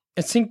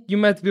you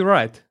might be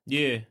right.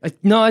 Yeah.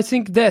 I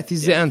think death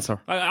is the answer.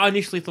 I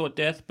initially thought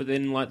death, but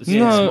then like the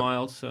Sphinx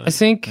smiled. So I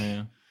think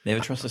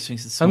Never trust the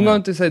Sphinx. I'm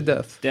going to say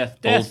death. death.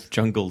 Old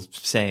jungle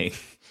saying.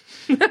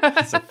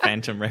 It's a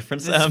phantom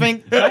reference.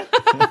 Sphinx.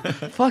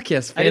 Fuck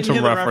yes, I didn't phantom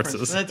hear the references.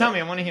 reference. No, tell me,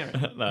 I want to hear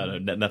it. No,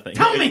 nothing.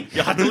 Tell me!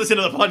 You'll have to listen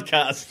to the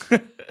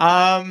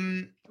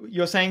podcast.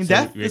 You're saying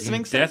death? The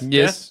Sphinx says? Death.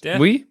 Yes, Death.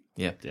 we.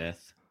 Yeah.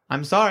 Death.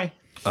 I'm sorry.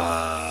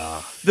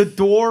 The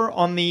door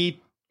on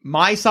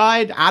my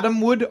side,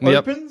 Adamwood,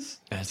 opens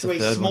That's to the a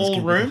third small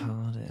one's gonna be the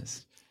room.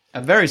 hardest.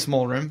 A very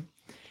small room.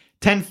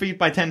 10 feet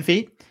by 10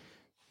 feet.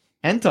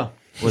 Enter,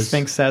 the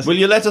Sphinx says. Will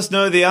you let us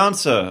know the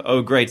answer,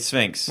 oh great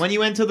Sphinx? When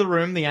you enter the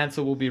room, the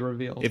answer will be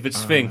revealed. If it's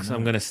Sphinx,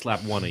 I'm going to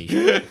slap one of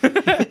you.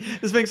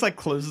 The Sphinx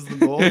closes the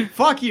door.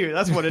 Fuck you,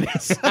 that's what it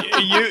is.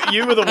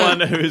 you were the one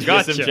whose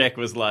Gotcha. wisdom check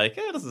was like,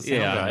 it doesn't sound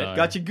Yeah, right. I know.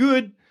 Got you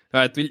good.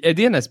 All right, we'll add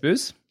in, I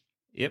suppose.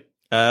 Yep.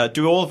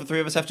 Do all of the three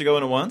of us have to go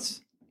in at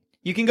once?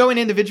 You can go in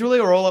individually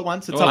or all at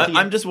once. It's up to you.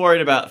 I'm just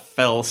worried about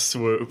fell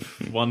swoop.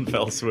 One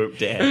fell swoop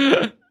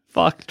dead.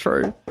 Fuck,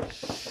 true.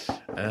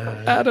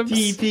 Adams.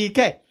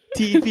 TPK.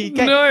 TPK.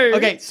 No.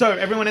 Okay, so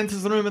everyone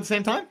enters the room at the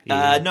same time?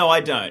 No,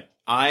 I don't.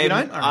 You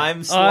don't? All right.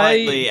 I'm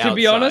slightly outside. To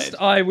be honest,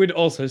 I would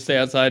also stay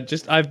outside.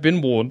 Just I've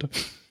been warned.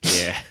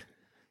 Yeah.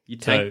 You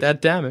take So-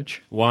 that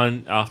damage.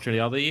 One after the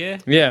other, yeah?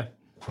 Yeah.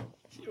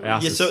 Yeah,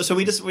 so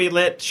we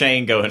let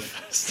Shane go in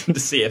first to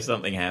see if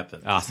something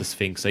happens. Ask the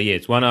Sphinx. So yeah,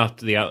 it's one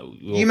after the other.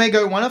 You may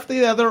go one after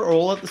the other or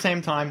all at the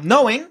same time,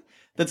 knowing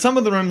that some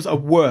of the rooms are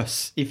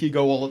worse if you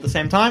go all at the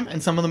same time,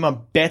 and some of them are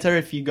better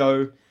if you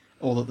go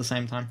all at the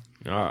same time.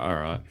 All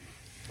right.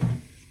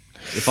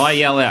 If I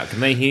yell out, can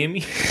they hear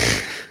me?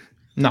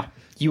 No,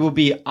 you will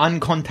be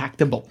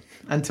uncontactable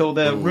until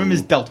the room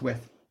is dealt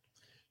with.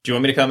 Do you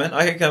want me to come in?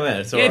 I can come in.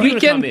 It's all Yeah, right. if you We wanna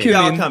can come in.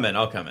 come Yeah, in.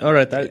 I'll come in. All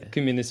right, I'll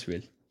come in as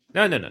well.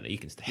 No, you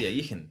can stay. Yeah,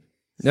 you can.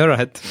 All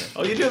right.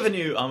 Oh, you do have a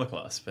new armor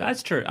class. But...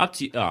 That's true. Up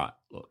to you. All right,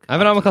 look. I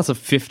have an armor class of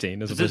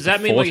 15. As Does opposed that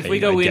to mean like, if 14, we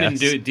go I in and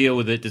guess. deal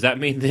with it, does that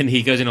mean then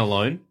he goes in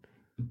alone?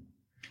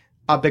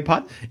 Big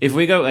part? If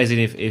we go, as in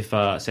if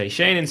say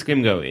Shane and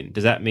Scrim go in,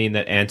 does that mean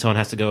that Anton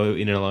has to go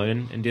in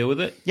alone and deal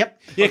with it?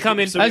 Yep. Yeah, come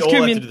in. So we I'll all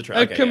come have to in. do the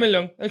I'll okay, come yeah.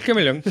 along. I'll come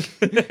along.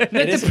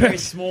 It is a very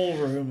small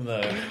room,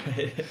 though.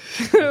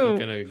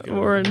 gonna go.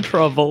 We're in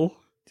trouble.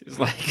 It's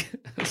like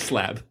a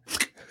slab.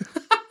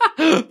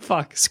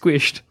 Fuck,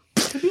 squished.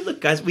 Look,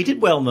 guys, we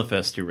did well in the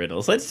first two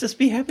riddles. Let's just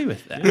be happy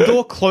with that. The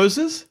door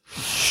closes.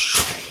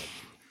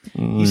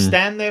 You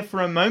stand there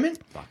for a moment,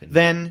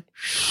 then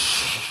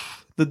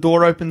the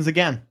door opens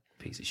again.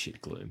 Piece of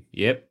shit gloom.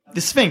 Yep.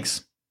 The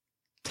Sphinx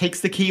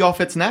takes the key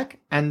off its neck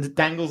and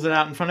dangles it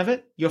out in front of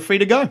it. You're free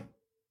to go.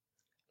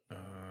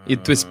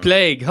 It was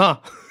plague, huh?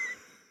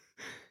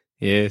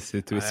 Yes,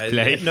 it was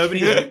plague.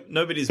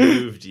 Nobody's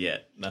moved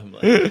yet. I'm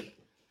like,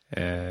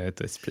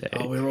 It was plague.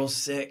 oh, we're all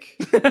sick.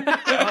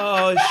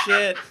 Oh,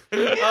 shit.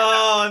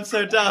 Oh, I'm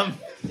so dumb.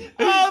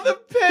 Oh, the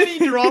penny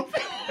drop.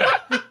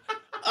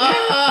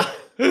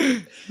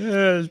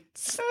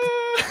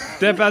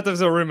 Step out of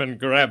the room and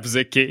grab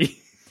the key.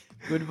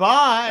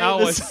 Goodbye. I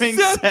the was Sphinx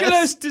so says.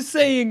 close to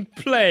saying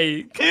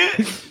plague.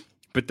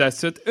 But I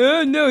thought,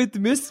 oh no, it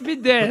must be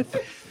death.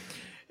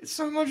 It's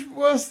so much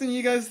worse than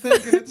you guys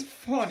think, and it's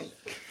funny.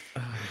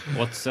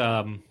 What's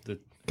the?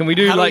 Can we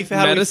do How do we- like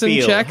how do we medicine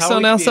feel? checks How are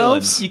on we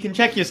ourselves? You can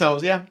check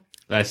yourselves, yeah,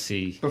 Let's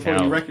see. before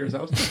you wreck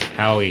yourselves.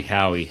 Howie,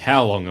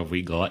 how long have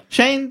we got?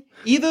 Shane,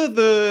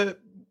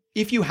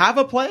 if you have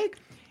a plague,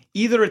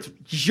 either it's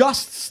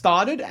just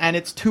started and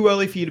it's too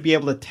early for you to be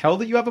able to tell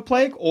that you have a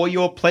plague, or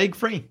you're plague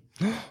free.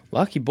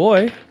 Lucky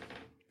boy.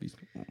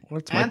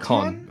 What's my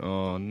Anton? con?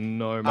 Oh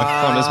no, my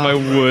con is my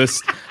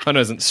worst. Oh no,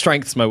 isn't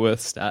strength's my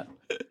worst stat.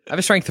 I have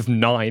a strength of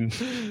 9.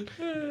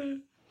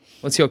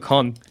 What's your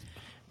con?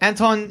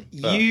 Anton,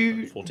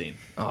 you 14.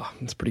 Oh,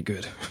 that's pretty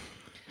good.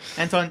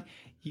 Anton,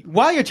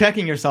 while you're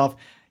checking yourself,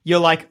 you're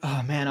like,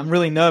 oh man, I'm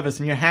really nervous,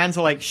 and your hands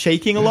are like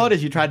shaking a lot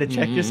as you try to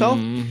check yourself.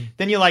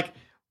 Then you're like,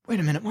 wait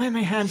a minute, why are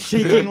my hands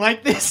shaking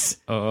like this?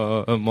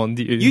 Mon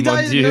Dieu, You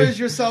mon Dieu. diagnose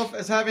yourself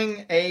as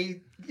having a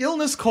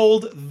illness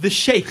called the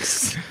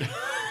shakes.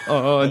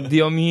 Oh,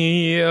 Dio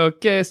mio,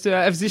 okay, so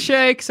I have the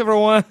shakes,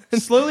 everyone.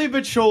 Slowly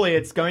but surely,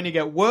 it's going to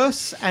get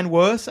worse and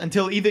worse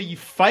until either you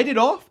fight it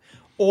off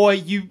or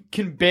you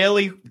can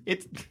barely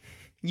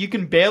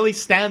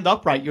stand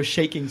upright. You're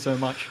shaking so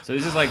much. So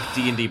this is like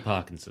D&D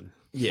Parkinson.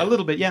 Yeah. A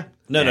little bit, yeah.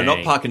 No, not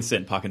Dang.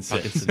 Parkinson. Parkinson.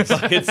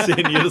 You're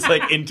just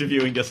like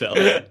interviewing yourself.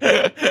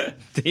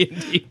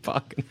 D&D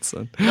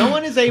Parkinson. No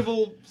one is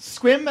able...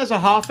 Squim, as a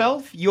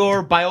half-elf,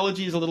 your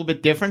biology is a little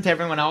bit different to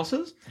everyone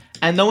else's,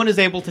 and no one is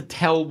able to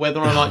tell whether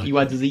or not you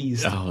are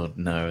diseased. Oh,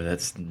 no,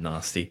 that's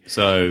nasty.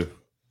 So,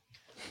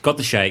 got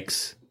the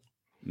shakes.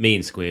 Me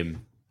and Squim.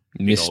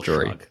 Big old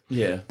Mystery. shrug.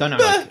 Yeah. Don't know.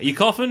 Are you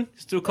coughing?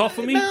 Still cough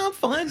for me? No,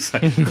 I'm fine.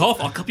 Cough.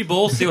 I'll cup your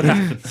balls. See what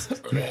happens.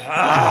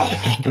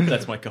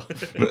 That's my god.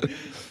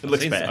 It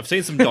looks bad. I've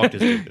seen some doctors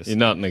do this. You're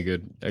not in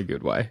a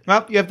good way.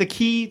 Well, you have the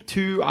key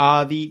to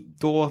the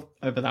door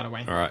over that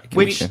way. All right. Can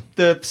Which we-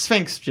 the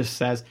Sphinx just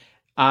says,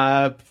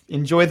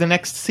 enjoy the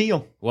next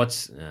seal.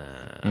 What's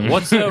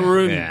the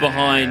room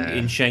behind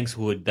in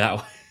Shankswood that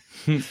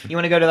way? You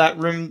want to go to that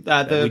room?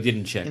 We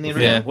didn't check. in the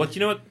before. arena? What?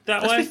 You know what?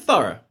 That Let's way? be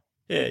thorough.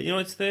 Yeah. You know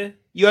what's there?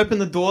 You open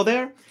the door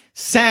there.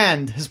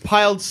 Sand has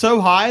piled so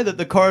high that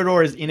the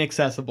corridor is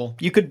inaccessible.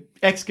 You could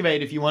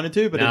excavate if you wanted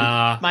to, but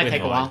Nah, it might we're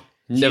take a fine. while.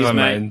 Never Cheers,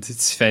 mate. mind,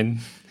 it's fine.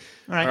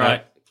 All right. All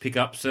right. Pick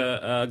up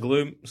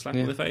Gloom. Slap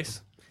him in the face.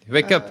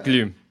 Wake up,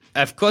 Gloom.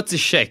 I've got the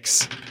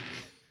shakes.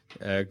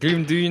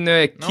 Gloom, do you know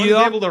a No one's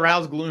cure? able to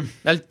rouse Gloom.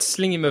 I'll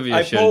sling him over your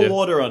I pour shoulder.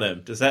 water on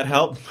him. Does that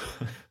help?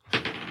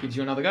 Gives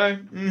you another go.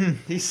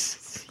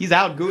 He's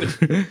out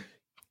good.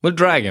 We'll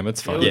drag him,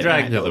 it's fine. We'll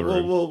drag him to the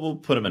room. We'll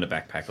put him in a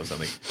backpack or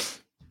something.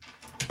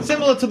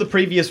 Similar to the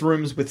previous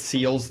rooms with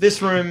seals,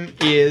 this room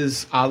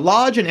is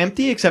large and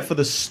empty except for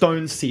the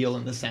stone seal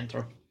in the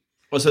center.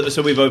 Well,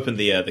 so we've opened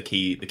the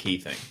key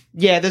thing.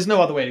 Yeah, there's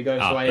no other way to go,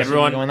 so I assume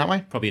everyone you're going that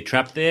way. Probably a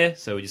trap there,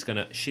 so we're just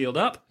gonna shield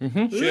up.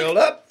 Shield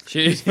up.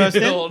 She's First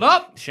in. filled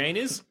up. Shane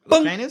is.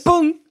 Shane is?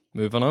 Boom.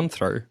 Moving on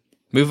through.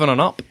 Moving on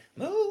up.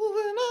 Moving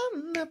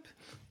on up.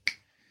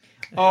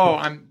 Oh,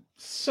 I'm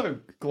so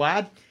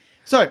glad.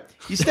 So,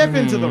 you step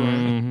into the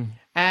room,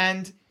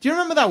 and do you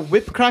remember that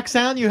whip crack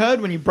sound you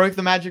heard when you broke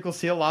the magical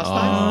seal last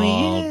time? Oh,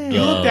 yeah.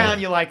 You look down,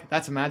 you're like,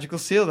 that's a magical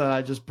seal that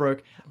I just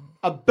broke.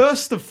 A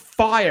burst of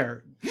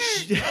fire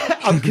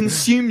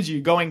consumes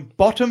you, going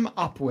bottom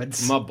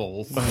upwards. My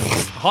balls.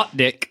 Hot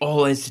dick.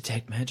 Always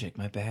detect magic.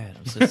 My bad.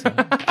 I'm so sorry.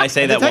 I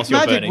say that Detect whilst you're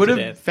magic burning would to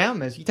have death.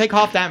 found this. You take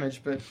half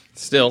damage, but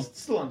Still.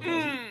 still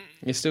unpleasant.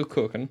 You're still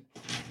cooking.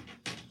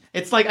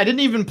 It's like, I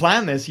didn't even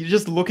plan this. You're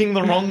just looking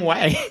the wrong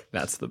way.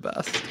 That's the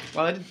best.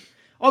 Well,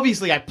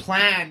 obviously I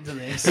planned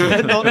this.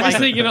 But not Just like,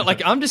 thinking,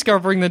 like, I'm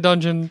discovering the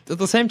dungeon at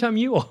the same time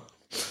you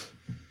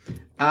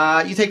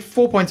are. you take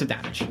 4 points of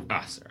damage.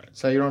 Ah, sorry.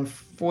 So you're on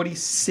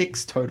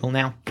 46 total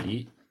now.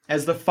 Yeah.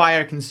 As the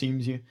fire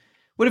consumes you.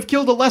 Would have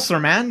killed a lesser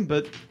man,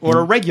 or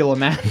a regular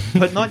man,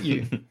 but not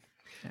you.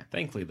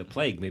 Thankfully, the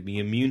plague made me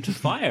immune to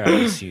fire, I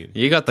assume.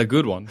 You got the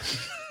good one.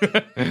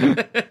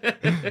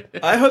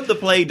 I hope the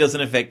plague doesn't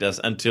affect us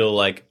until,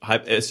 like,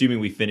 assuming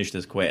we finish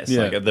this quest.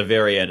 Yeah. Like, at the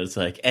very end, it's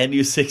like, and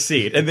you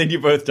succeed, and then you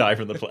both die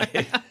from the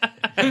plague.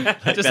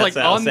 Just That's like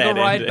our on the sad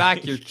ride ending.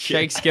 back, your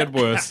shakes get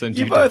worse. And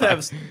You both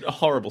have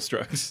horrible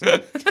strokes.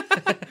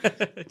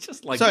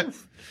 Just like. So,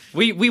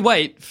 We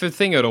wait for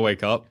Thingo to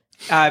wake up.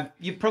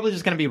 you're probably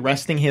just going to be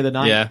resting here the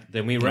night. Yeah.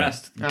 Then we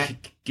rest. Right.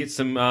 Get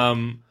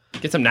some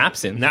Get some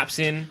naps in. naps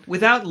in.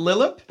 Without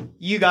Lilip,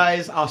 you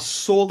guys are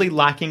sorely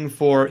lacking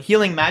for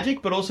healing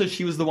magic, but also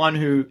she was the one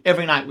who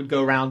every night would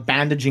go around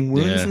bandaging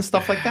wounds Yeah. and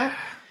stuff like that.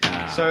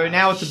 So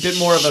now it's a bit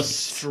more of a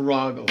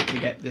struggle to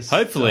get this.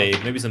 Hopefully,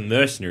 maybe some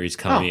mercenaries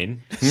come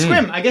in.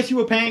 Swim, I guess you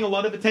were paying a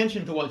lot of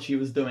attention to what she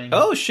was doing.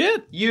 Oh,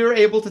 shit. You're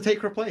able to take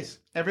her place.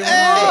 Everyone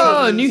Oh,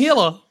 recovers- new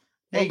healer.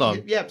 Hey, Well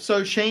done. Yeah,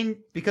 so Shane,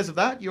 because of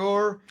that, you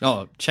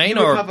Oh, Chain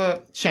or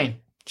recover... Shane.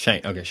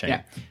 Shane? Okay, Shane.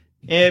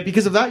 Yeah.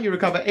 Because of that, you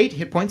recover 8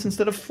 hit points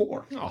instead of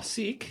 4. Oh,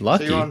 sick.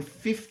 Lucky. So you're on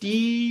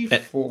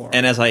 54.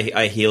 And as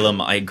I heal him,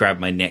 I grab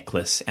my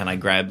necklace and I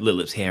grab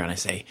Lilip's hair and I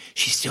say,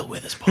 she's still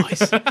with us,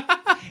 boys.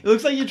 It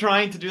looks like you're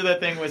trying to do that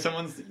thing where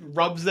someone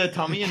rubs their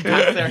tummy and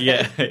pats their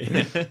head.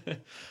 yeah.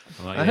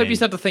 I hope you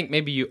start to think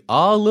maybe you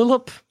are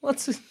Lillip.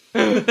 What's it?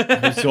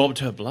 Absorbed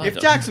her blood. If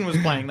Jackson was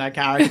playing that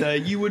character,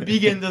 you would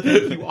begin to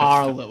think you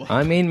are a Lillip.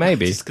 I mean,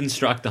 maybe. Just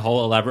construct the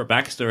whole elaborate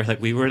backstory.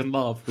 Like, we were in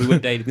love. We were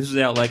dating. This was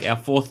our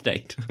fourth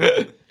date.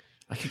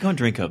 I could go and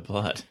drink her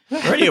blood.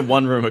 We're only in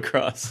one room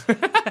across.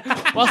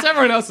 Whilst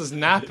everyone else is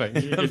napping,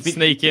 you can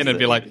sneak in and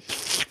be like,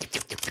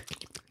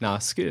 nah,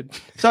 it's good.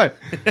 So,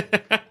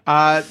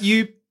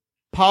 you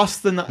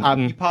pass some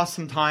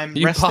time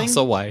You resting. pass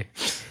away.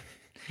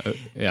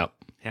 Yeah.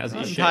 How's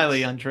your Entirely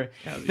shakes? untrue.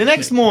 The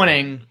next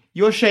morning,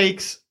 your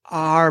shakes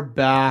are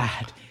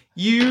bad.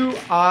 You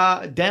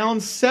are down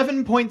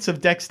 7 points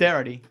of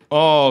dexterity.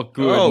 Oh,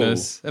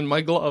 goodness. And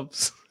my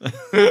gloves.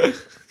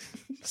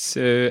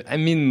 So,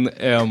 I'm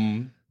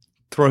in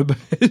trouble.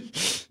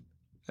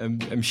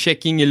 I'm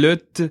shaking a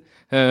lot.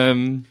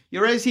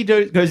 Your AC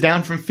goes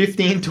down from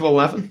 15 to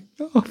 11.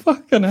 Oh,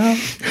 fucking hell.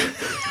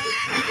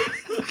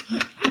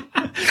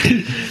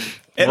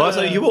 And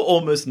also, you were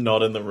almost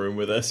not in the room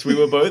with us. We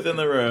were both in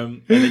the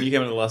room, and then you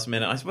came in at the last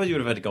minute. I suppose you would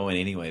have had to go in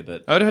anyway,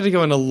 but... I would have had to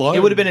go in alone.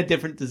 It would have been a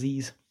different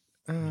disease.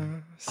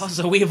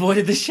 So we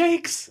avoided the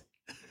shakes.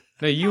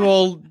 No, you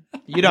all...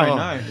 You don't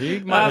know.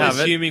 You might I'm have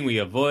it. assuming we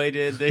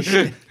avoided the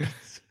shakes.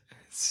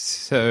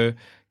 So,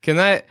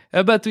 how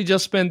about we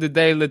just spend the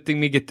day letting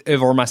me get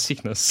over my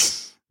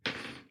sickness?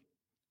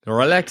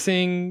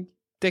 Relaxing,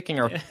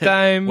 taking our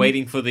time.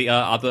 Waiting for the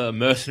other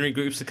mercenary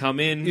groups to come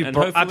in, You and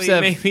perhaps hopefully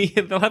have- maybe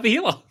they'll have a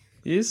healer.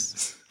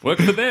 Yes. Work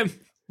for them.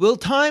 Will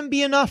time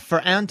be enough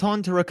for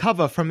Anton to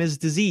recover from his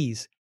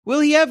disease?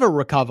 Will he ever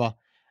recover?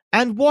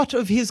 And what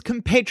of his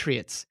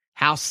compatriots?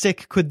 How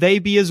sick could they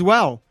be as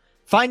well?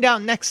 Find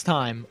out next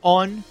time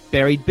on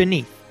Buried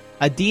Beneath,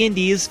 a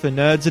D&D is for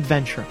Nerds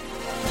adventure.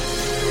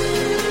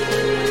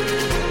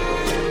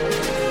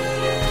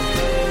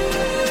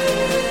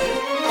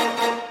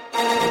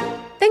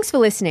 Thanks for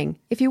listening.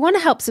 If you want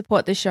to help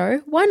support the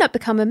show, why not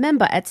become a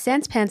member at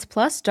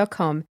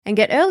sanspantsplus.com and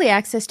get early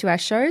access to our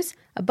shows,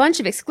 a bunch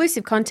of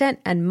exclusive content,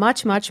 and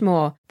much, much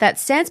more.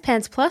 That's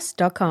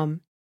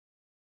sanspantsplus.com.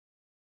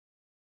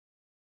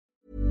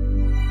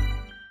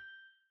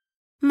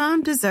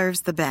 Mom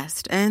deserves the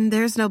best, and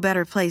there's no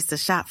better place to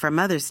shop for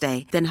Mother's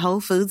Day than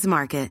Whole Foods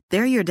Market.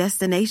 They're your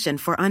destination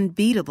for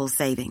unbeatable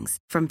savings,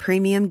 from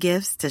premium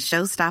gifts to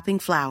show-stopping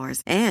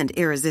flowers and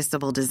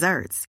irresistible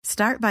desserts.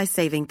 Start by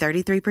saving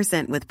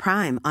 33% with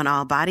Prime on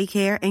all body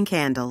care and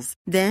candles.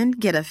 Then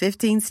get a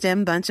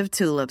 15-stem bunch of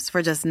tulips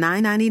for just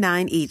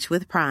 $9.99 each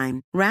with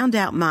Prime. Round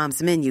out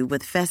Mom's menu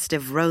with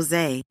festive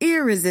rosé,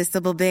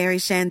 irresistible berry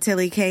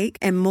chantilly cake,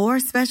 and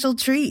more special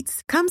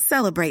treats. Come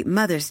celebrate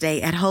Mother's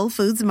Day at Whole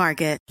Foods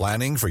Market.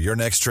 Planning for your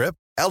next trip?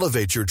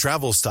 Elevate your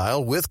travel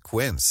style with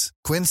Quince.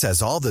 Quince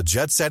has all the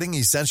jet-setting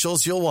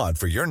essentials you'll want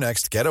for your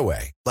next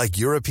getaway, like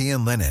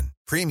European linen,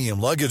 premium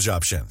luggage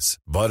options,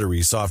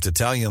 buttery soft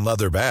Italian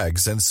leather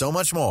bags, and so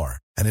much more.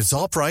 And it's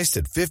all priced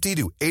at 50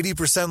 to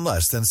 80%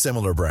 less than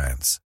similar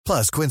brands.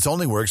 Plus, Quince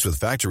only works with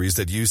factories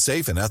that use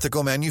safe and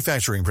ethical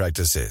manufacturing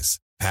practices.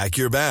 Pack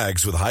your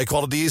bags with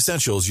high-quality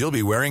essentials you'll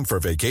be wearing for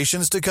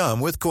vacations to come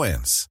with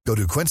Quince. Go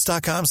to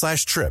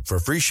quince.com/trip for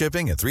free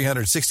shipping and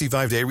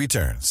 365-day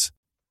returns.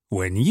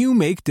 When you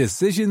make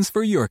decisions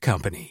for your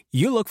company,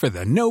 you look for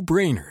the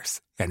no-brainers.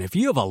 And if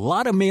you have a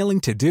lot of mailing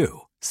to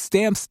do,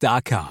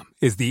 Stamps.com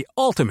is the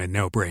ultimate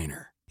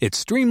no-brainer. It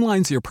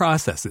streamlines your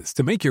processes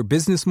to make your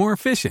business more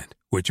efficient,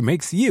 which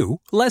makes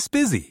you less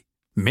busy.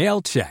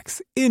 Mail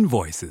checks,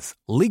 invoices,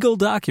 legal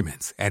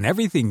documents, and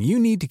everything you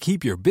need to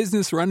keep your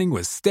business running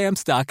with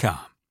Stamps.com.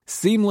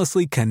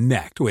 Seamlessly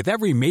connect with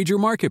every major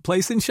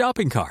marketplace and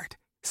shopping cart.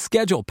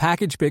 Schedule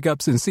package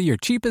pickups and see your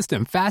cheapest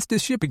and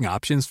fastest shipping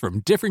options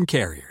from different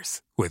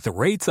carriers, with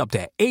rates up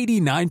to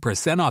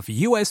 89% off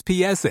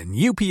USPS and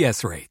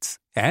UPS rates.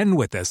 And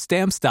with the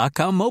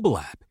Stamps.com mobile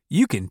app,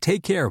 you can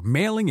take care of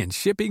mailing and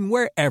shipping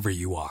wherever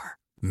you are.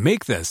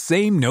 Make the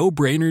same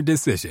no-brainer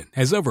decision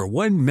as over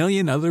 1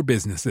 million other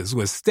businesses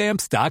with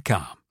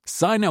Stamps.com.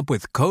 Sign up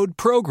with code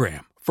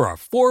PROGRAM for a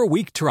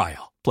 4-week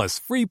trial, plus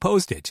free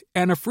postage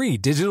and a free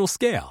digital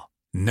scale.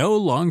 No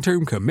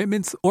long-term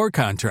commitments or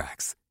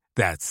contracts.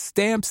 That's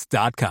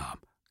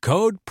Stamps.com.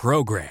 Code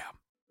PROGRAM.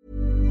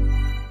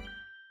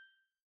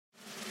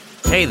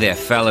 Hey there,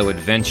 fellow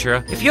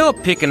adventurer. If you're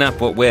picking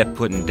up what we're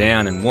putting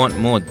down and want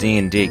more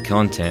D&D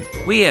content,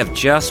 we have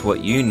just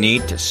what you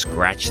need to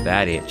scratch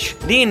that itch.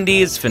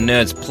 D&D is for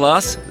Nerds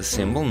Plus, the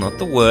symbol, not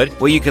the word,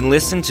 where you can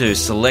listen to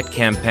select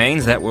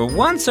campaigns that were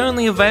once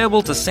only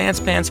available to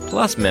Sanspants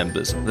Plus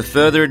members. The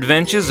further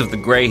adventures of the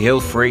Grey Hill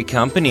Free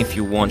Company if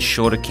you want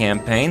shorter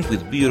campaigns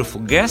with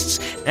beautiful guests,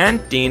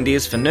 and D&D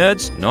is for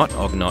Nerds, not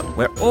Ognot,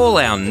 where all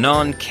our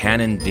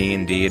non-canon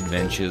D&D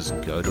adventures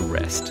go to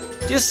rest.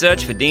 Just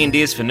search for D&D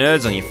is for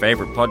Nerds on your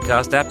favorite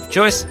podcast app of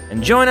choice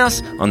and join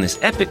us on this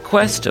epic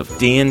quest of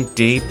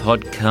D&D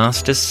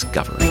podcast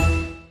discovery.